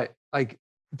 But like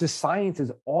the science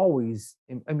is always.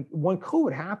 I mean, when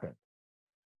COVID happened,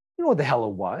 you know what the hell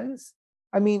it was.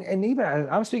 I mean, and even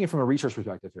I'm speaking from a research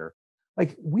perspective here.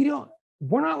 Like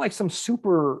we're not like some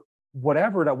super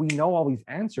whatever that we know all these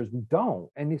answers. We don't,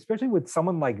 and especially with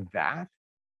someone like that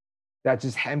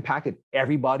just impacted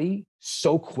everybody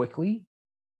so quickly,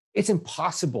 it's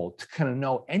impossible to kind of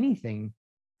know anything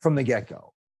from the get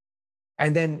go.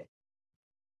 And then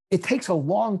it takes a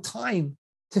long time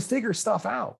to figure stuff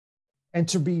out and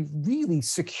to be really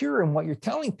secure in what you're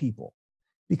telling people.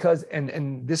 Because,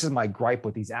 and this is my gripe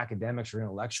with these academics or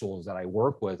intellectuals that I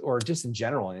work with, or just in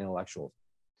general, intellectuals,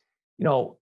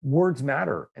 words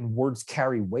matter and words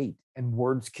carry weight and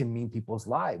words can mean people's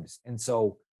lives. And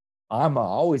so I'm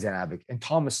always an advocate. And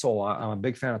Thomas Sowell, I'm a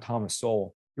big fan of Thomas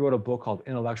Sowell. He wrote a book called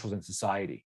Intellectuals in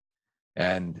Society.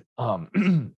 And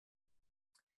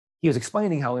he was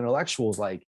explaining how intellectuals,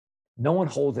 like, no one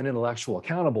holds an intellectual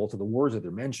accountable to the words that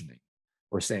they're mentioning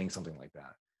or saying something like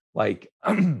that. Like,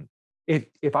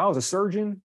 if I was a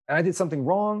surgeon and I did something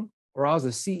wrong, or I was a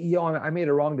CEO and I made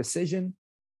a wrong decision,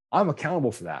 I'm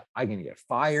accountable for that. I can get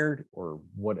fired or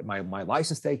what my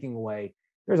license taken away.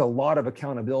 There's a lot of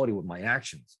accountability with my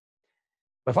actions.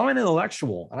 But if I'm an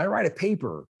intellectual and I write a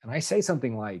paper and I say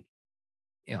something like,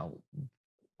 you know,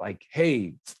 like,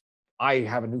 hey, I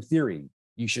have a new theory.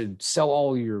 You should sell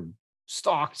all your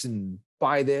stocks and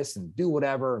buy this and do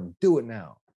whatever and do it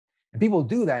now. And people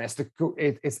do that.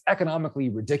 It's economically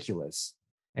ridiculous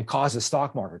and causes a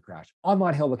stock market crash. I'm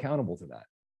not held accountable to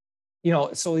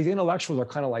that. So these intellectuals are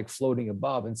kind of like floating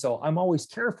above. And so I'm always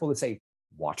careful to say,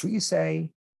 watch what you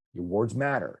say. Your words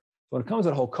matter. So when it comes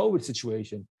to the whole COVID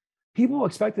situation, people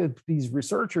expected these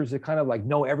researchers to kind of like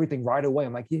know everything right away.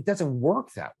 I'm like, it doesn't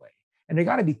work that way. And they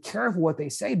got to be careful what they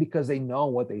say because they know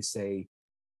what they say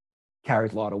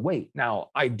carries a lot of weight. Now,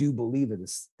 I do believe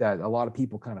that a lot of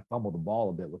people kind of fumble the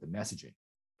ball a bit with the messaging,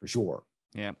 for sure.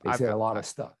 Yeah. They say a lot of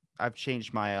stuff. I've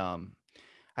changed my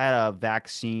I had a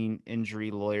vaccine injury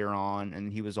lawyer on,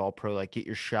 and he was all pro, like, get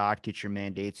your shot, get your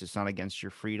mandates. It's not against your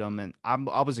freedom. And I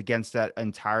was against that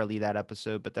entirely, that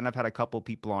episode. But then I've had a couple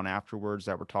people on afterwards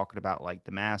that were talking about like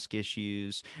the mask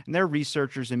issues, and they're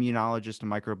researchers, immunologists,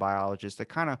 and microbiologists that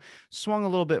kind of swung a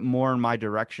little bit more in my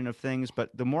direction of things. But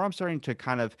the more I'm starting to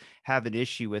kind of have an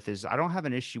issue with is I don't have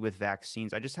an issue with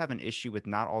vaccines. I just have an issue with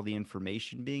not all the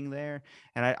information being there.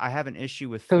 And I have an issue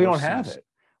with Because we don't forcing. have it.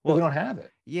 Because we Well, don't have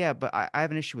it. yeah, but I have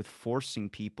an issue with forcing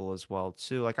people as well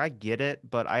too. Like I get it,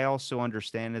 but I also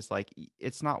understand it's like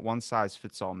it's not one size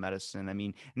fits all medicine. I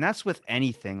mean, and that's with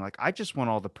anything. Like I just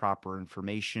want all the proper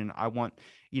information. I want,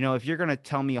 if you're gonna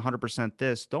tell me 100%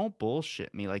 this, don't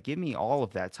bullshit me. Like give me all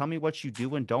of that. Tell me what you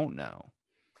do and don't know.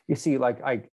 You see, like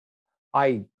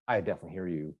I definitely hear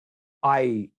you.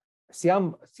 I see.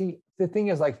 The thing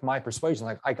is, like my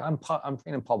persuasion, I'm trained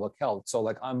in public health, so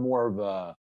like I'm more of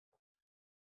a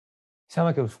sound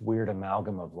like a weird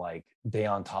amalgam of like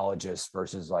deontologist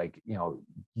versus like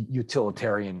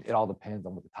utilitarian. It all depends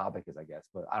on what the topic is, I guess.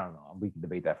 But I don't know. We can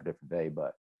debate that for a different day.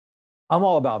 But I'm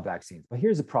all about vaccines. But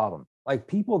here's the problem: like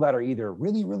people that are either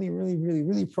really, really, really, really,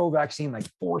 really pro-vaccine, like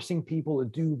forcing people to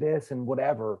do this and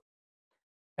whatever,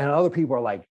 and other people are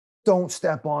like, "Don't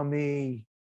step on me.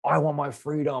 I want my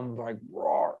freedom." Like,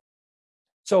 roar.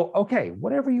 So okay,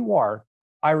 whatever you are,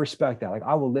 I respect that. Like,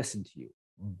 I will listen to you,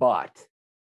 but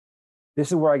this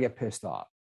is where I get pissed off.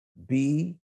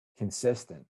 Be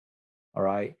consistent. All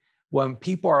right. When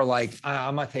people are like,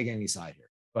 I'm not taking any side here,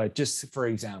 but just for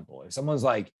example, if someone's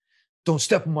like, don't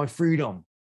step on my freedom,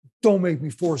 don't make me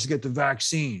force to get the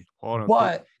vaccine. Hold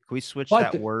on, can we switch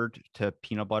But that word to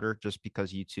peanut butter just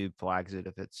because YouTube flags it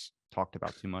if it's talked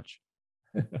about too much?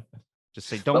 Just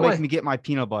say, don't but make like, me get my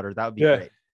peanut butter. That would be yeah,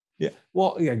 great. yeah.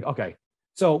 Well, yeah, okay.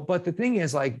 So, but the thing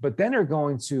is, like, but then they're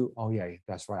going to, oh yeah,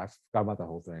 that's right. I forgot about the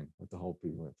whole thing with the whole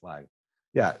people flag.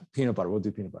 Yeah, peanut butter. We'll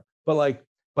do peanut butter.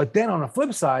 But then on the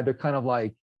flip side, they're kind of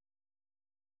like,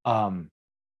 um,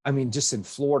 I mean, just in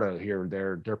Florida here,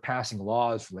 they're passing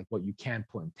laws for like what you can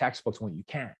put in textbooks and what you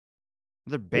can't.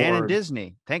 They're banning Or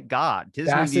Disney. Thank God.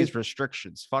 Disney that's needs it.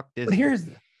 restrictions. Fuck But Disney. here's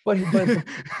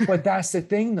but that's the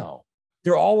thing though.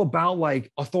 They're all about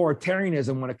like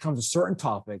authoritarianism when it comes to certain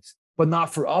topics, but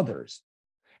not for others.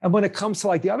 And when it comes to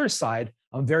like the other side,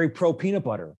 I'm very pro peanut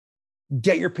butter.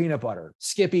 Get your peanut butter.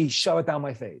 Skippy, shove it down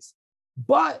my face.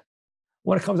 But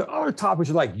when it comes to other topics,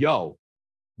 you're like, yo,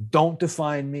 don't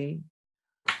define me.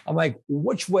 I'm like,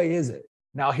 which way is it?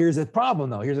 Now, here's the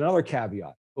problem, though. Here's another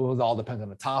caveat. Well, it all depends on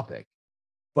the topic.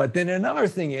 But then another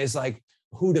thing is like,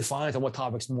 who defines on what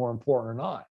topic's more important or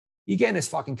not? You get in this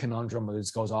fucking conundrum where this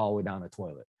goes all the way down the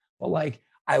toilet. But like,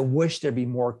 I wish there'd be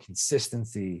more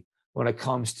consistency when it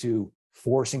comes to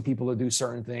forcing people to do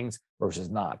certain things versus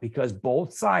not, because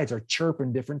both sides are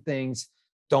chirping different things.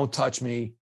 Don't touch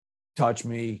me,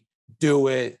 do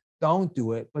it, don't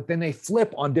do it. But then they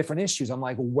flip on different issues. I'm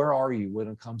like, well, where are you when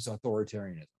it comes to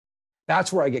authoritarianism?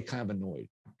 That's where I get kind of annoyed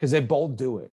because they both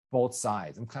do it, both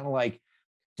sides. I'm kind of like,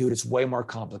 dude, it's way more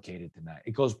complicated than that.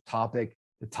 It goes topic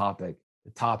to topic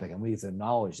to topic, and we need to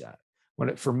acknowledge that.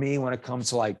 For me, when it comes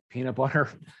to like peanut butter,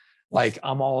 like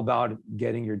I'm all about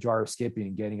getting your jar of Skippy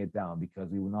and getting it down because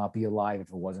we would not be alive if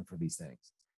it wasn't for these things.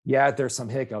 Yeah, there's some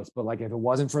hiccups, but like if it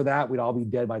wasn't for that, we'd all be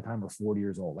dead by the time we're 40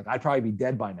 years old. Like I'd probably be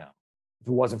dead by now if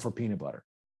it wasn't for peanut butter.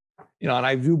 And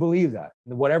I do believe that.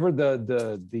 Whatever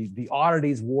the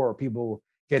oddities were, people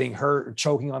getting hurt or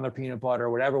choking on their peanut butter, or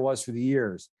whatever it was for the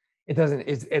years, it doesn't,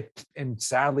 and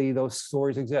sadly those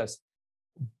stories exist,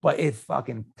 but it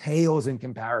fucking pales in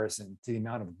comparison to the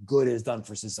amount of good it has done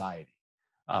for society.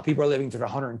 People are living to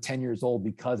 110 years old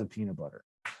because of peanut butter.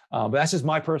 But that's just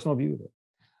my personal view of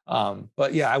it.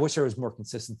 But yeah, I wish there was more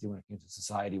consistency when it comes to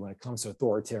society, when it comes to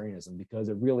authoritarianism, because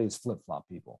it really is flip-flop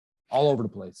people all over the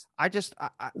place. I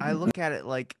look at it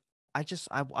like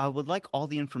I would like all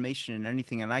the information and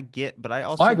anything, and I get, but I I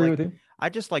also agree like with you. I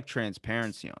just like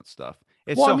transparency on stuff.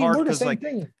 It's Well, I so mean, hard we're the because same like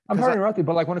thing. I'm because sorry I to interrupt you,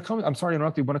 but like when it comes, I'm sorry to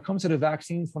interrupt you. When it comes to the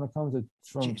vaccines, when it comes to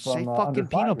say from under fucking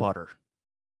peanut 5 years. butter.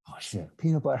 Oh shit,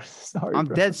 peanut butter. Sorry, I'm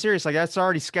bro. dead serious. Like that's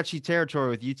already sketchy territory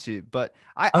with YouTube, but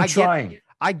I'm trying.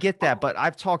 I get that. But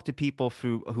I've talked to people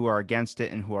who are against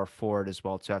it and who are for it as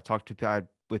well too. I've talked to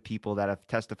with people that have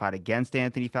testified against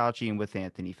Anthony Fauci and with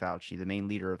Anthony Fauci, the main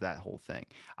leader of that whole thing.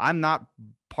 I'm not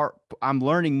part. I'm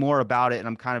learning more about it, and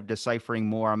I'm kind of deciphering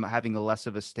more. I'm having a less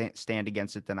of a stand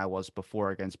against it than I was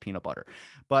before against peanut butter,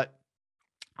 but.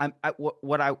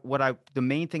 The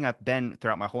main thing I've been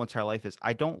throughout my whole entire life is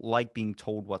I don't like being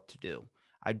told what to do.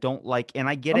 I don't like, and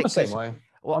I get I'm it the same because, way.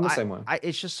 well, I'm the same way.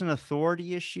 it's just an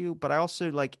authority issue, but I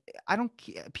also like, I don't,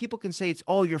 people can say it's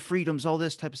all your freedoms, all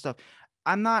this type of stuff.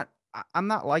 I'm not, I'm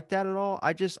not like that at all.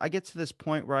 I get to this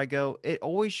point where I go, it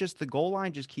always just the goal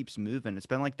line just keeps moving. It's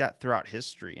been like that throughout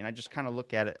history, and I just kind of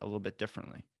look at it a little bit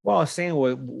differently. Well, I was saying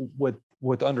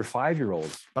with under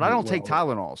 5-year-olds. But I don't take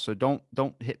Tylenol, so don't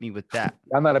hit me with that.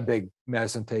 I'm not a big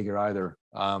medicine taker either.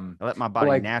 I let my But body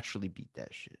like, naturally beat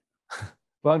that shit.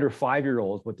 but under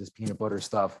 5-year-olds with this peanut butter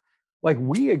stuff, like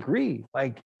we agree,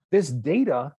 like this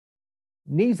data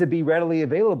needs to be readily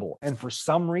available. And for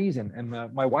some reason, and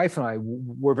my wife and I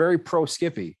were very pro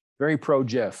Skippy, very pro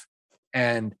Jif.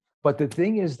 And, but the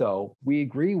thing is, though, we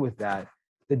agree with that.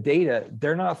 The data,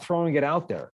 they're not throwing it out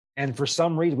there. And for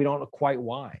some reason, we don't know quite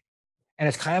why. And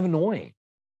it's kind of annoying.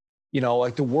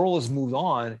 Like the world has moved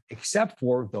on, except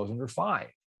for those under 5.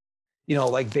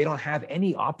 Like they don't have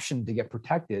any option to get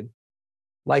protected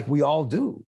like we all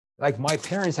do. Like my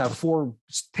parents have 4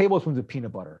 tablespoons of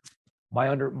peanut butter. My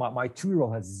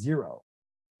 2-year-old has 0.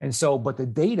 And so, but the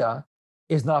data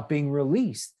is not being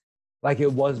released like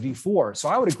it was before. So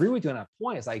I would agree with you on that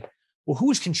point. It's like, well,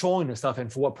 who's controlling this stuff and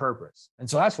for what purpose? And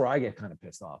so that's where I get kind of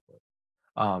pissed off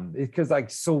with. Because like,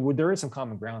 so there is some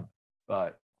common ground,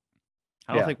 but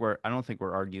yeah. I don't think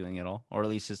we're arguing at all, or at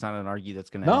least it's not an argue that's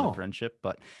going to end the No, friendship.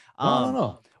 But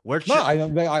no. where No,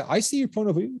 should I see your point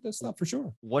of view. That's not for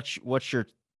sure. what's your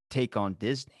take on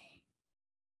Disney?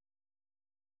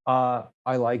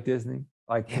 I like Disney,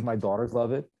 like Yeah, because my daughters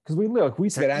love it. Because we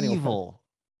used to they're get evil.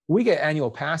 we get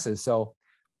annual passes, so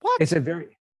What? it's a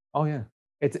very oh yeah,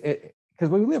 it's it because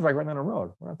we live right down the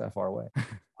road. We're not that far away.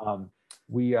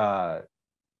 We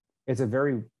it's a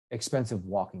very expensive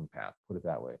walking path, put it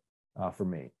that way. For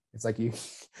me, it's like you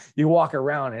you walk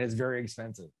around and it's very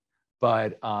expensive.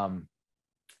 But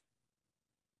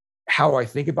how I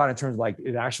think about it in terms of like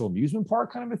an actual amusement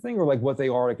park kind of a thing, or like what they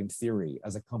are like in theory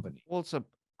as a company. Well,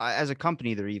 as a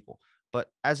company, they're evil, but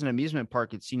as an amusement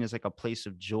park, it's seen as like a place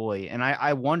of joy. And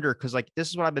I wonder because like this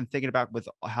is what I've been thinking about with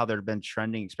how they've been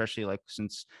trending, especially like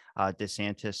since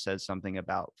DeSantis said something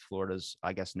about Florida's,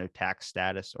 I guess, no tax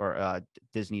status or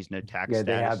Disney's no tax Yeah,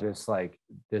 they have status. this like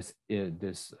this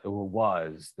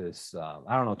was this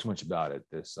I don't know too much about it.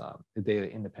 This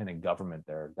the independent government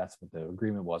there. That's what the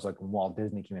agreement was. Like when Walt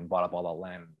Disney came and bought up all that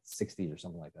land in the 60s or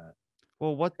something like that.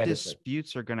 Well, what That is it.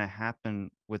 disputes are going to happen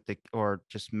with or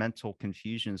just mental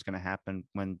confusion is going to happen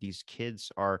when these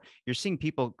kids are, you're seeing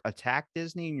people attack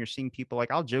Disney and you're seeing people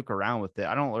like, I'll joke around with it.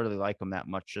 I don't really like them that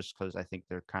much just because I think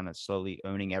they're kind of slowly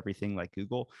owning everything like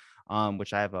Google,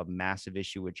 which I have a massive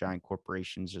issue with giant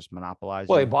corporations just Well, they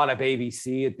monopolizing. bought up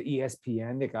ABC at the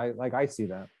ESPN. I see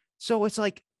that. So it's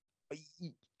like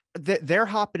they're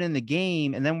hopping in the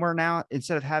game, and then we're now,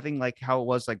 instead of having like how it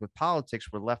was like with politics,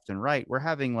 we're left and right, we're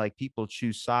having like people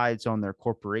choose sides on their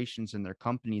corporations and their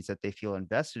companies that they feel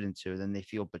invested into, then they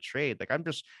feel betrayed. Like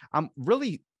I'm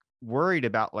really worried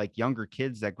about like younger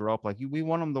kids that grow up like we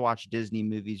want them to watch Disney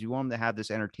movies, we want them to have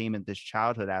this entertainment, this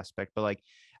childhood aspect, but like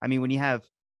I mean when you have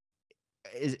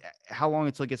is how long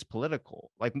until it gets political?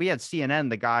 Like we had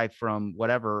CNN, the guy from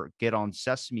whatever, get on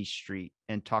Sesame Street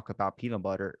and talk about peanut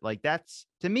butter. Like that's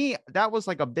to me, that was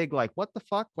like a big like, what the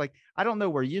fuck? Like I don't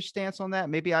know where your stance on that.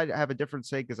 Maybe I have a different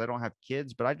say because I don't have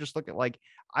kids, but I just look at like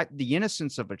the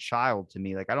innocence of a child to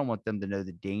me. Like I don't want them to know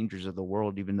the dangers of the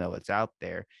world, even though it's out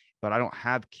there. But I don't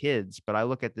have kids. But I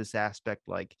look at this aspect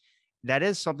like that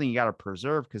is something you got to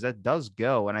preserve because that does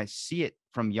go. And I see it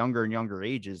from younger and younger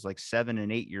ages, like 7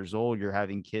 and 8 years old. You're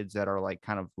having kids that are like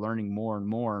kind of learning more and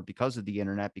more because of the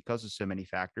internet, because of so many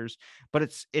factors.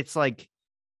 But it's like,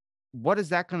 what is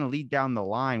that going to lead down the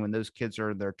line when those kids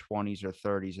are in their 20s or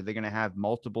 30s? Are they going to have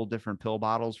multiple different pill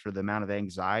bottles for the amount of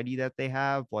anxiety that they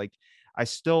have? Like, I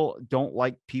still don't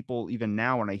like people, even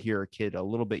now, when I hear a kid a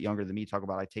little bit younger than me talk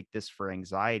about, I take this for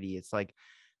anxiety. It's like,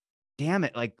 damn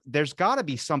it, like there's got to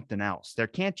be something else. There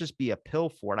can't just be a pill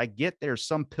for it. I get there's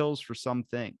some pills for some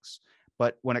things,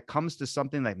 but when it comes to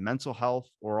something like mental health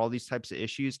or all these types of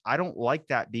issues, I don't like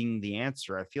that being the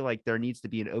answer. I feel like there needs to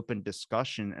be an open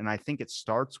discussion. And I think it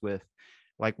starts with,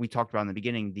 like we talked about in the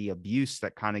beginning, the abuse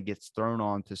that kind of gets thrown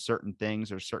on to certain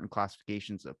things or certain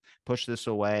classifications of push this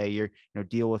away,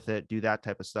 deal with it, do that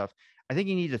type of stuff. I think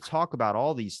you need to talk about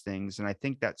all these things. And I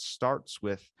think that starts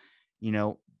with, you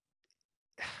know,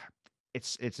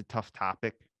 it's a tough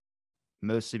topic,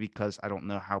 mostly because I don't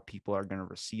know how people are going to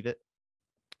receive it.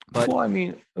 But Well, I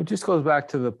mean, it just goes back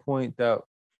to the point that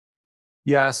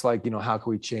yes, like how can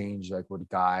we change like with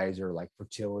guys or like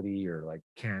fertility or like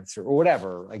cancer or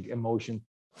whatever, like emotion.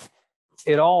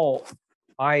 It all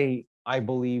I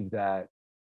believe that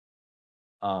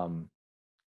um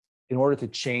in order to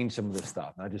change some of the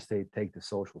stuff, not just say take the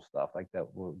social stuff like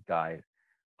that with guys,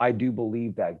 I do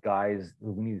believe that guys,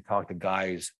 we need to talk to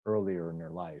guys earlier in their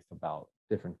life about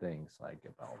different things, like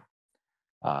about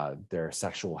their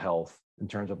sexual health in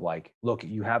terms of like, look,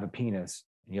 you have a penis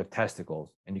and you have testicles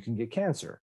and you can get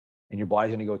cancer and your body's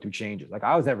going to go through changes. Like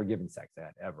I was never given sex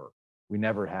ed ever. We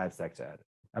never had sex ed.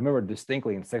 I remember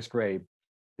distinctly in sixth grade,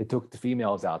 they took the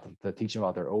females out to teach them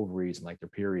about their ovaries and like their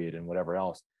period and whatever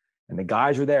else. And the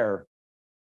guys were there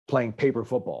playing paper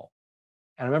football.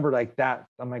 And I remember like that.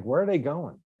 I'm like, where are they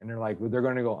going? And they're like, well, they're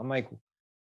going to go. I'm like,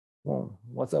 well,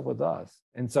 what's up with us?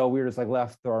 And so we were just like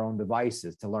left to our own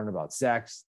devices to learn about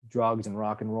sex, drugs, and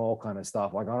rock and roll kind of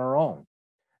stuff, like on our own.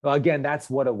 Well, again, that's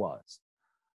what it was.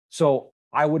 So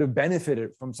I would have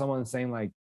benefited from someone saying,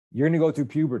 like, you're going to go through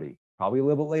puberty, probably a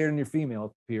little bit later than your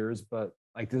female peers, but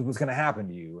like this was going to happen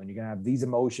to you. And you're going to have these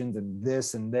emotions and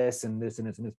this and this and this and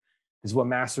this and this. This is what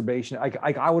masturbation,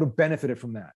 I would have benefited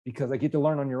from that because like you get to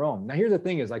learn on your own. Now, here's the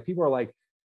thing is like people are like,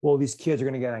 well, these kids are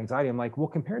going to get anxiety. I'm like, well,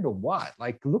 compared to what?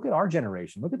 Like, look at our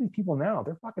generation. Look at these people now.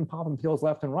 They're fucking popping pills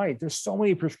left and right. There's so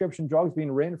many prescription drugs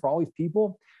being written for all these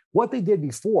people. What they did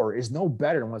before is no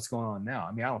better than what's going on now.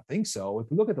 I mean, I don't think so.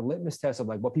 If we look at the litmus test of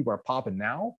like what people are popping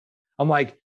now, I'm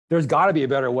like, there's got to be a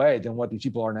better way than what these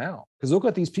people are now. Because look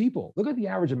at these people. Look at the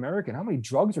average American. How many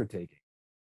drugs are taking?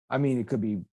 I mean, it could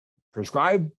be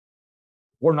prescribed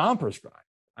or non-prescribed.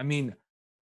 I mean,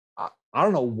 I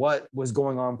don't know what was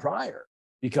going on prior.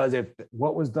 Because if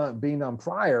what was being done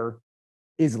prior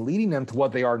is leading them to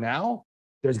what they are now,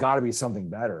 there's got to be something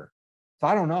better. So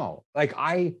I don't know. Like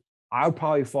I would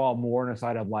probably fall more on the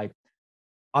side of like,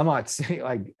 I'm not saying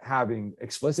like having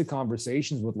explicit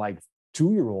conversations with like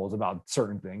 2-year-olds about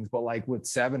certain things, but like with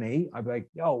 7, 8, I'd be like,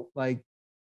 yo, like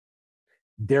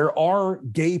there are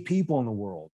gay people in the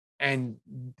world and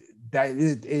that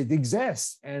it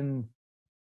exists and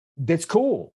that's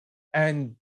cool.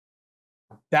 And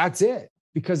that's it.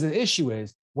 Because the issue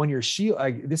is when you're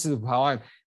like this is how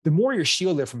the more you're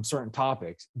shielded from certain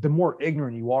topics, the more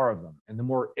ignorant you are of them. And the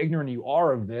more ignorant you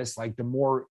are of this, like the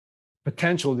more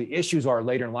potential the issues are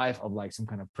later in life of like some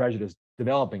kind of prejudice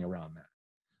developing around that.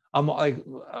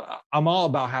 I'm all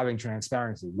about having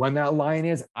transparency. When that line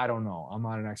is, I don't know. I'm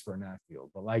not an expert in that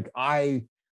field, but like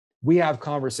we have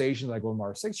conversations like with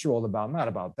our 6-year-old about not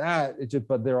about that. It's just,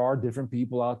 but there are different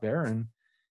people out there and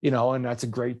and that's a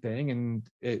great thing. And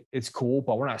it's cool,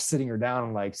 but we're not sitting her down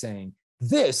and like saying,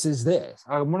 this is this.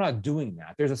 We're not doing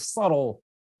that. There's a subtle,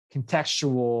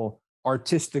 contextual,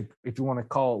 artistic, if you want to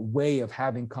call it, way of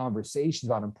having conversations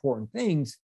about important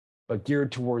things, but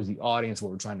geared towards the audience,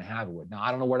 what we're trying to have it with. Now,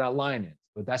 I don't know where that line is,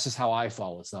 but that's just how I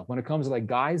follow stuff. When it comes to like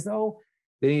guys, though,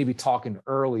 they need to be talking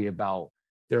early about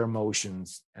their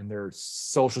emotions and their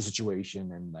social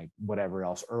situation and like whatever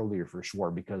else earlier for sure,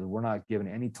 because we're not giving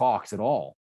any talks at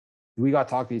all. We got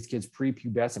to talk to these kids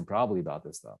pre-pubescent probably about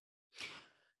this stuff.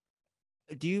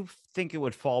 Do you think it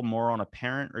would fall more on a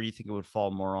parent, or do you think it would fall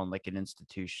more on like an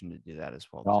institution to do that as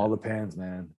well It all too? depends,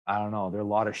 man. I don't know. There are a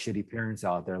lot of shitty parents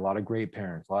out there, a lot of great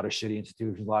parents, a lot of shitty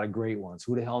institutions, a lot of great ones.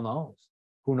 Who the hell knows?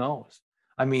 Who knows?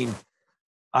 I mean,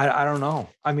 I don't know.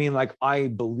 I mean, like, I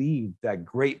believe that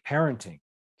great parenting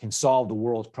can solve the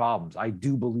world's problems. I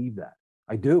do believe that.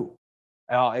 I do.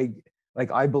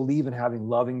 I believe in having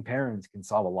loving parents can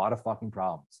solve a lot of fucking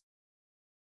problems.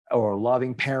 Or a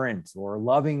loving parent or a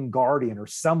loving guardian or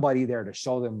somebody there to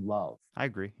show them love, I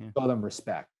agree. Yeah. show them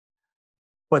respect.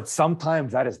 But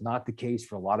sometimes that is not the case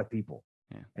for a lot of people.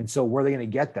 Yeah. And so where are they going to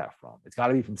get that from? It's got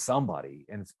to be from somebody,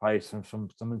 and it's probably from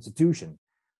some institution.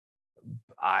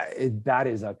 That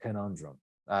is a conundrum.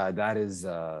 That is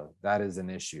an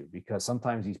issue because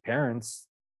sometimes these parents,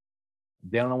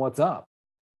 they don't know what's up.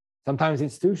 Sometimes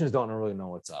institutions don't really know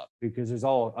what's up because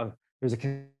there's a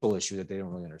control issue that they don't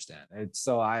really understand. It's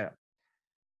so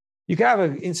you can have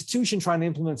an institution trying to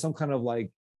implement some kind of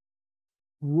like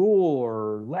rule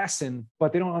or lesson,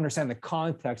 but they don't understand the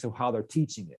context of how they're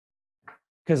teaching it.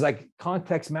 Because like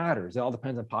context matters. It all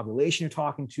depends on population you're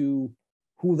talking to,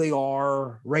 who they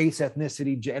are, race,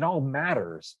 ethnicity, it all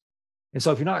matters. And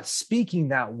so if you're not speaking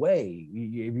that way,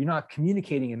 if you're not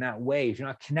communicating in that way, if you're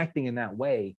not connecting in that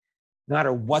way, no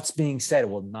matter what's being said, it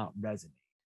will not resonate.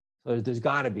 So there's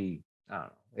got to be, I don't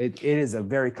know. It is a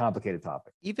very complicated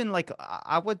topic. Even like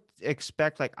I would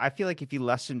expect, like I feel like if you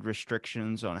lessened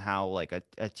restrictions on how like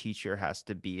a teacher has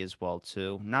to be as well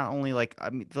too. Not only like I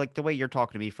mean like the way you're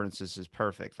talking to me, for instance, is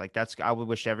perfect. Like that's I would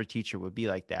wish every teacher would be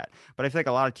like that. But I feel like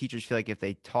a lot of teachers feel like if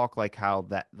they talk like how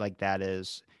that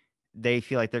is, they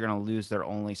feel like they're going to lose their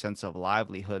only sense of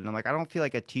livelihood. And I'm like, I don't feel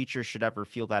like a teacher should ever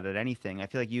feel that at anything. I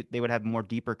feel like they would have more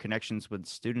deeper connections with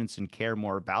students and care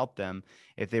more about them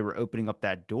if they were opening up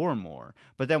that door more.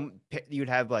 But then you'd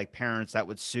have like parents that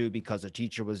would sue because a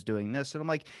teacher was doing this. And I'm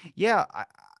like, yeah,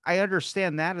 I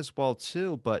understand that as well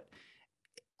too. But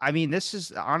I mean, this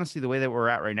is honestly the way that we're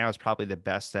at right now is probably the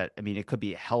best that I mean, it could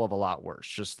be a hell of a lot worse.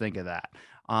 Just think of that.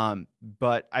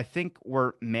 But I think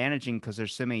we're managing because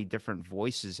there's so many different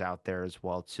voices out there as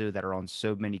well too that are on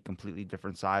so many completely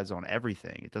different sides on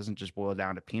everything. It doesn't just boil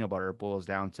down to peanut butter, it boils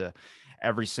down to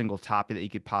every single topic that you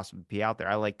could possibly be out there.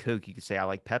 I like Coke, you could say I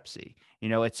like Pepsi. You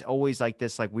know, it's always like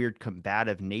this like weird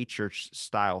combative nature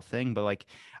style thing, but like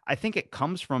I think it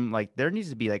comes from like there needs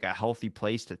to be like a healthy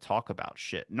place to talk about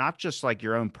shit, not just like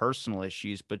your own personal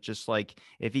issues, but just like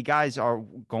if you guys are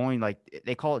going like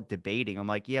they call it debating. I'm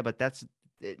like, yeah, but that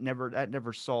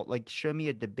never saw like show me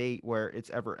a debate where it's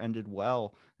ever ended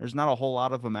well. There's not a whole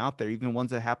lot of them out there, even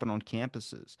ones that happen on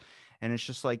campuses. And it's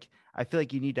just like I feel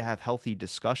like you need to have healthy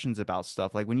discussions about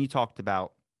stuff. Like when you talked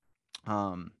about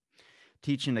um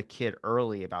teaching a kid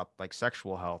early about like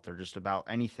sexual health or just about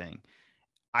anything.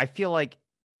 I feel like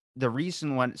the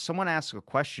reason when someone asks a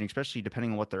question, especially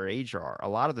depending on what their age are, a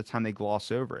lot of the time they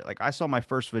gloss over it. Like I saw my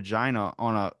first vagina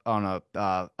on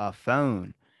a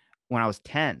phone when I was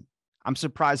 10. I'm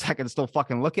surprised I can still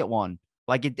fucking look at one.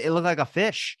 Like it looked like a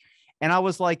fish. And I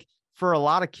was like, for a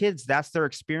lot of kids, that's their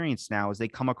experience now is they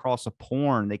come across a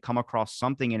porn, they come across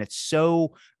something, and it's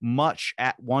so much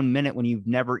at 1 minute when you've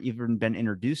never even been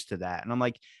introduced to that. And I'm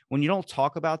like, when you don't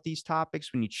talk about these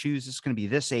topics, when you choose it's going to be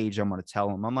this age, I'm going to tell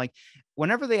them. I'm like,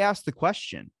 whenever they ask the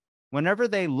question, whenever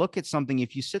they look at something,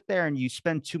 if you sit there and you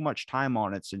spend too much time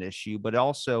on it, it's an issue. But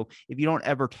also, if you don't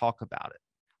ever talk about it,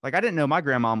 like I didn't know my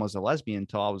grandma was a lesbian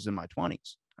until I was in my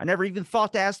 20s. I never even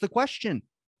thought to ask the question.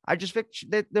 I just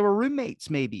they were roommates,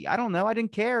 maybe. I don't know. I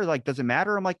didn't care. Like, does it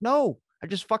matter? I'm like, no. I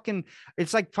just fucking.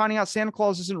 It's like finding out Santa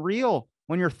Claus isn't real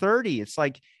when you're 30. It's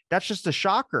like that's just a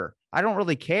shocker. I don't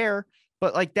really care.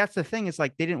 But like that's the thing. It's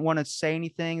like they didn't want to say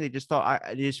anything. They just thought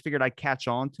they just figured I'd catch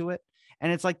on to it.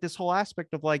 And it's like this whole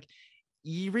aspect of like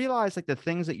you realize like the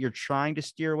things that you're trying to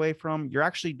steer away from, you're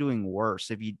actually doing worse.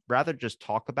 If you'd rather just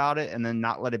talk about it and then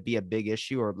not let it be a big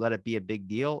issue or let it be a big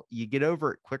deal, you get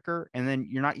over it quicker. And then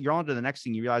you're on to the next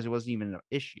thing. You realize it wasn't even an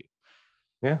issue.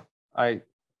 Yeah, I,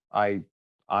 I,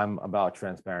 I'm about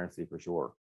transparency for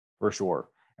sure, for sure.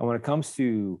 And when it comes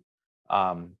to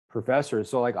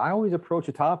professors, so like I always approach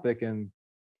a topic and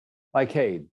like,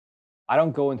 hey, I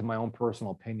don't go into my own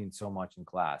personal opinion so much in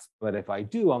class, but if I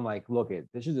do, I'm like, look,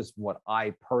 this is just what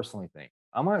I personally think.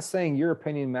 I'm not saying your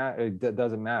opinion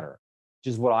doesn't matter.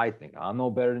 Just what I think. I'm no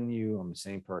better than you. I'm the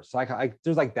same person. So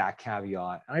there's like that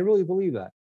caveat, and I really believe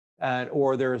that. And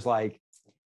or there's like,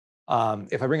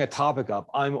 if I bring a topic up,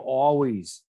 I'm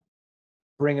always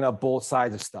bringing up both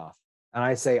sides of stuff, and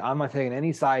I say I'm not taking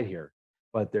any side here,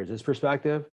 but there's this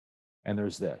perspective, and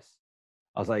there's this.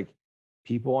 I was like,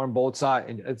 people on both sides,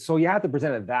 and so you have to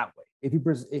present it that way.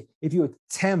 If you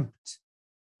attempt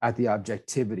at the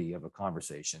objectivity of a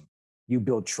conversation, you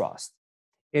build trust.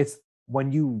 It's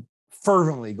when you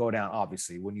fervently go down,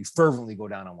 obviously, when you fervently go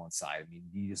down on one side, I mean,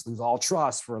 you just lose all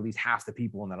trust for at least half the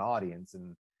people in that audience,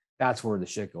 and that's where the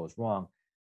shit goes wrong.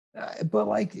 But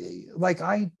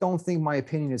I don't think my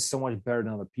opinion is so much better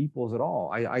than other people's at all.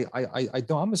 I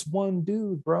don't. I'm just one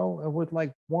dude, bro, with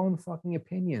like one fucking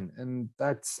opinion, and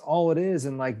that's all it is.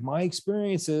 And like my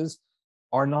experiences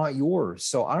are not yours,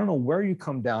 so I don't know where you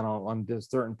come down on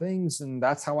certain things, and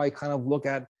that's how I kind of look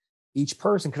at each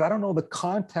person because I don't know the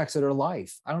context of their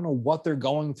life. I don't know what they're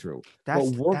going through.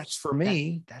 What works for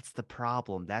me. That's the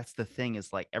problem. That's the thing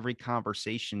is like every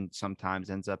conversation sometimes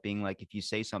ends up being like if you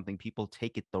say something, people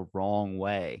take it the wrong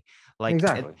way. Like,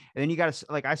 Exactly. and then you got to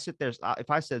like I sit there. If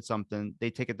I said something, they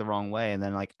take it the wrong way, and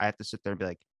then like I have to sit there and be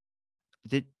like,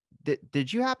 did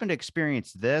did you happen to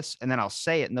experience this? And then I'll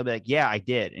say it, and they'll be like, yeah, I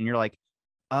did. And you're like,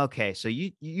 okay, so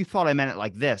you thought I meant it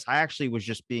like this. I actually was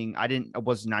just being I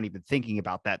was not even thinking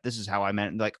about that. This is how I meant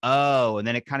it. And like, oh, and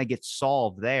then it kind of gets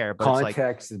solved there. But it's like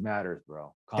Context matters,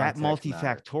 bro. that Context matters.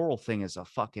 multifactorial thing is a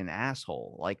fucking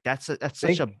asshole. Like that's such a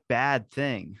Think bad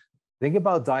thing. Think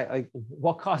about like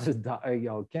what causes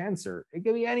cancer. It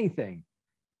could be anything.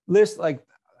 List like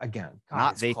again, God,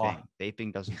 Not it's cough. vaping.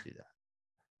 Vaping doesn't do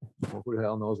that. Who the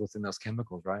hell knows what's in those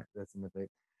chemicals, right? That's in the thing.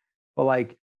 But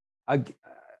like, I,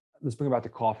 let's bring about the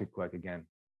coffee quick again.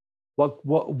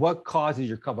 What causes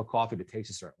your cup of coffee to taste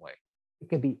a certain way? It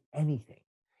could be anything.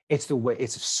 It's the way,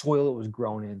 it's the soil it was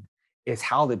grown in. It's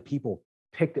how the people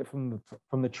picked it from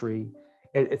the tree.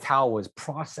 It's how it was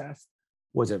processed.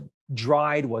 Was it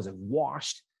dried? Was it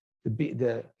washed?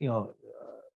 It's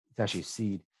actually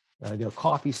seed,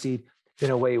 coffee seed. In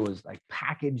a way, it was like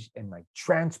packaged and like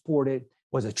transported.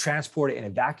 Was it transported in a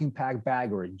vacuum pack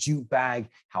bag or a jute bag?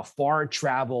 How far it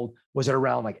traveled? Was it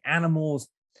around like animals?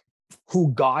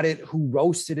 Who got it? Who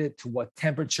roasted it? To what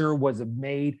temperature was it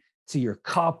made? To your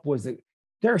cup? Was it?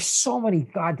 There are so many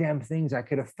goddamn things that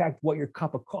could affect what your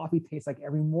cup of coffee tastes like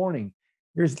every morning.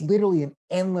 There's literally an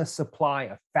endless supply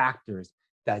of factors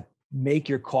that make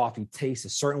your coffee taste a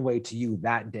certain way to you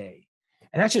that day.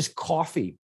 And that's just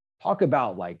coffee. Talk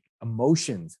about like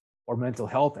emotions or mental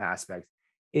health aspects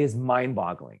is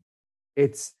mind-boggling.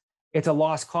 It's it's a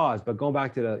lost cause, but going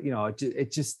back to the,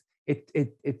 it just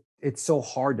it's so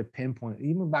hard to pinpoint.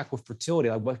 Even back with fertility,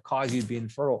 like what caused you to be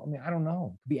infertile. I mean, I don't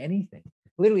know. It could be anything,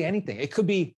 literally anything. It could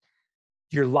be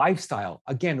your lifestyle.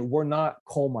 Again, we're not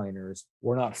coal miners,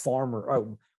 we're not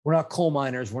we're not coal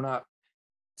miners, we're not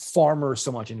farmers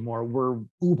so much anymore. We're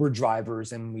Uber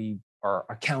drivers and we are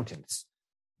accountants.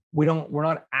 We're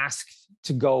not asked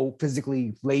to go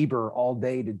physically labor all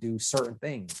day to do certain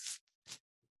things.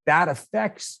 That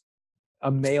affects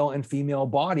a male and female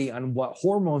body on what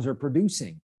hormones are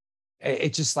producing.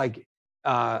 It's just like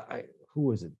who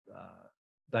was it?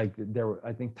 Like there were,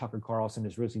 I think Tucker Carlson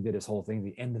just recently did this whole thing,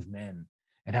 the end of men,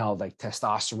 and how like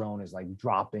testosterone is like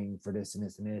dropping for this and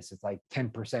this and this. It's like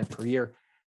 10% per year.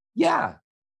 Yeah,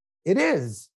 it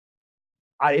is.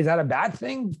 Is that a bad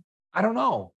thing? I don't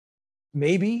know.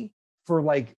 Maybe for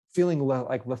like feeling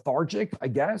like lethargic, I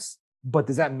guess. But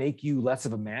does that make you less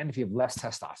of a man if you have less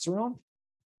testosterone?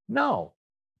 No.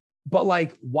 But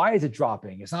like, why is it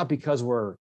dropping? It's not because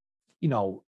we're, you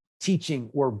know, teaching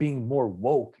or being more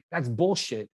woke. That's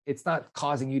bullshit. It's not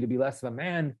causing you to be less of a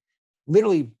man.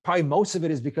 Literally, probably most of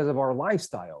it is because of our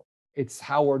lifestyle. It's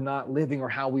how we're not living or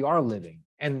how we are living.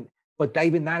 And but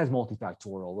even that is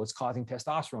multifactorial. What's causing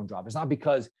testosterone drop? It's not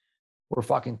because we're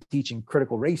fucking teaching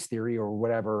critical race theory or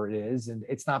whatever it is. And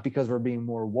it's not because we're being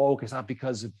more woke. It's not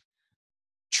because of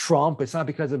Trump. It's not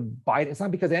because of Biden. It's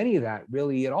not because of any of that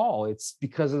really at all. It's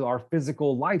because of our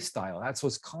physical lifestyle. That's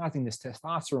what's causing this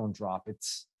testosterone drop.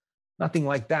 It's nothing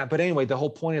like that. But anyway, the whole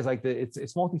point is like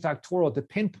it's multifactorial. To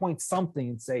pinpoint something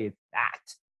and say it's that.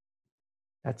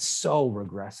 That's so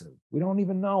regressive. We don't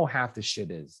even know half the shit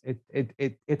is.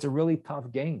 It's a really tough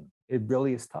game. It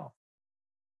really is tough.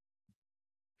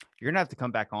 You're gonna have to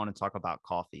come back on and talk about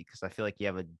coffee because I feel like you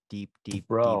have a deep, deep, deep,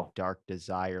 Bro. dark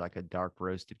desire, like a dark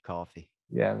roasted coffee.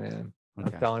 Yeah, man. I'm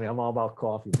Okay. telling you, I'm all about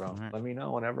coffee, bro. Right. Let me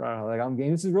know whenever I'm game.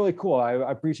 This is really cool. I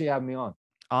appreciate having me on.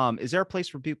 Is there a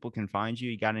place where people can find you?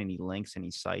 You got any links,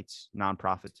 any sites,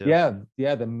 nonprofit too? Yeah,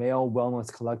 the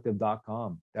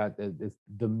malewellnesscollective.com. That is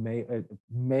the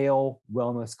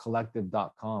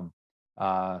malewellnesscollective.com.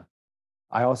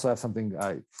 I also have something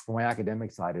for my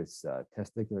academic side is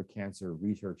testicular cancer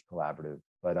research collaborative,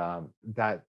 but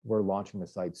that we're launching the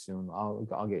site soon.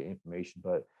 I'll get information,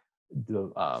 but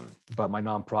but my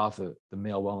nonprofit, the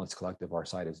Male Wellness Collective, our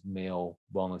site is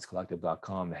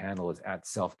malewellnesscollective.com. The handle is at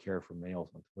self-care for males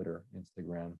on Twitter,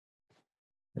 Instagram,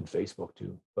 and Facebook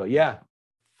too. But yeah,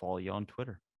 Follow you on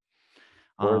Twitter.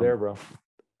 we're there, bro.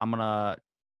 I'm gonna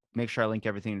make sure I link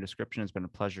everything in the description. It's been a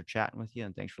pleasure chatting with you,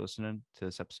 and thanks for listening to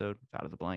this episode of Out of the Blank.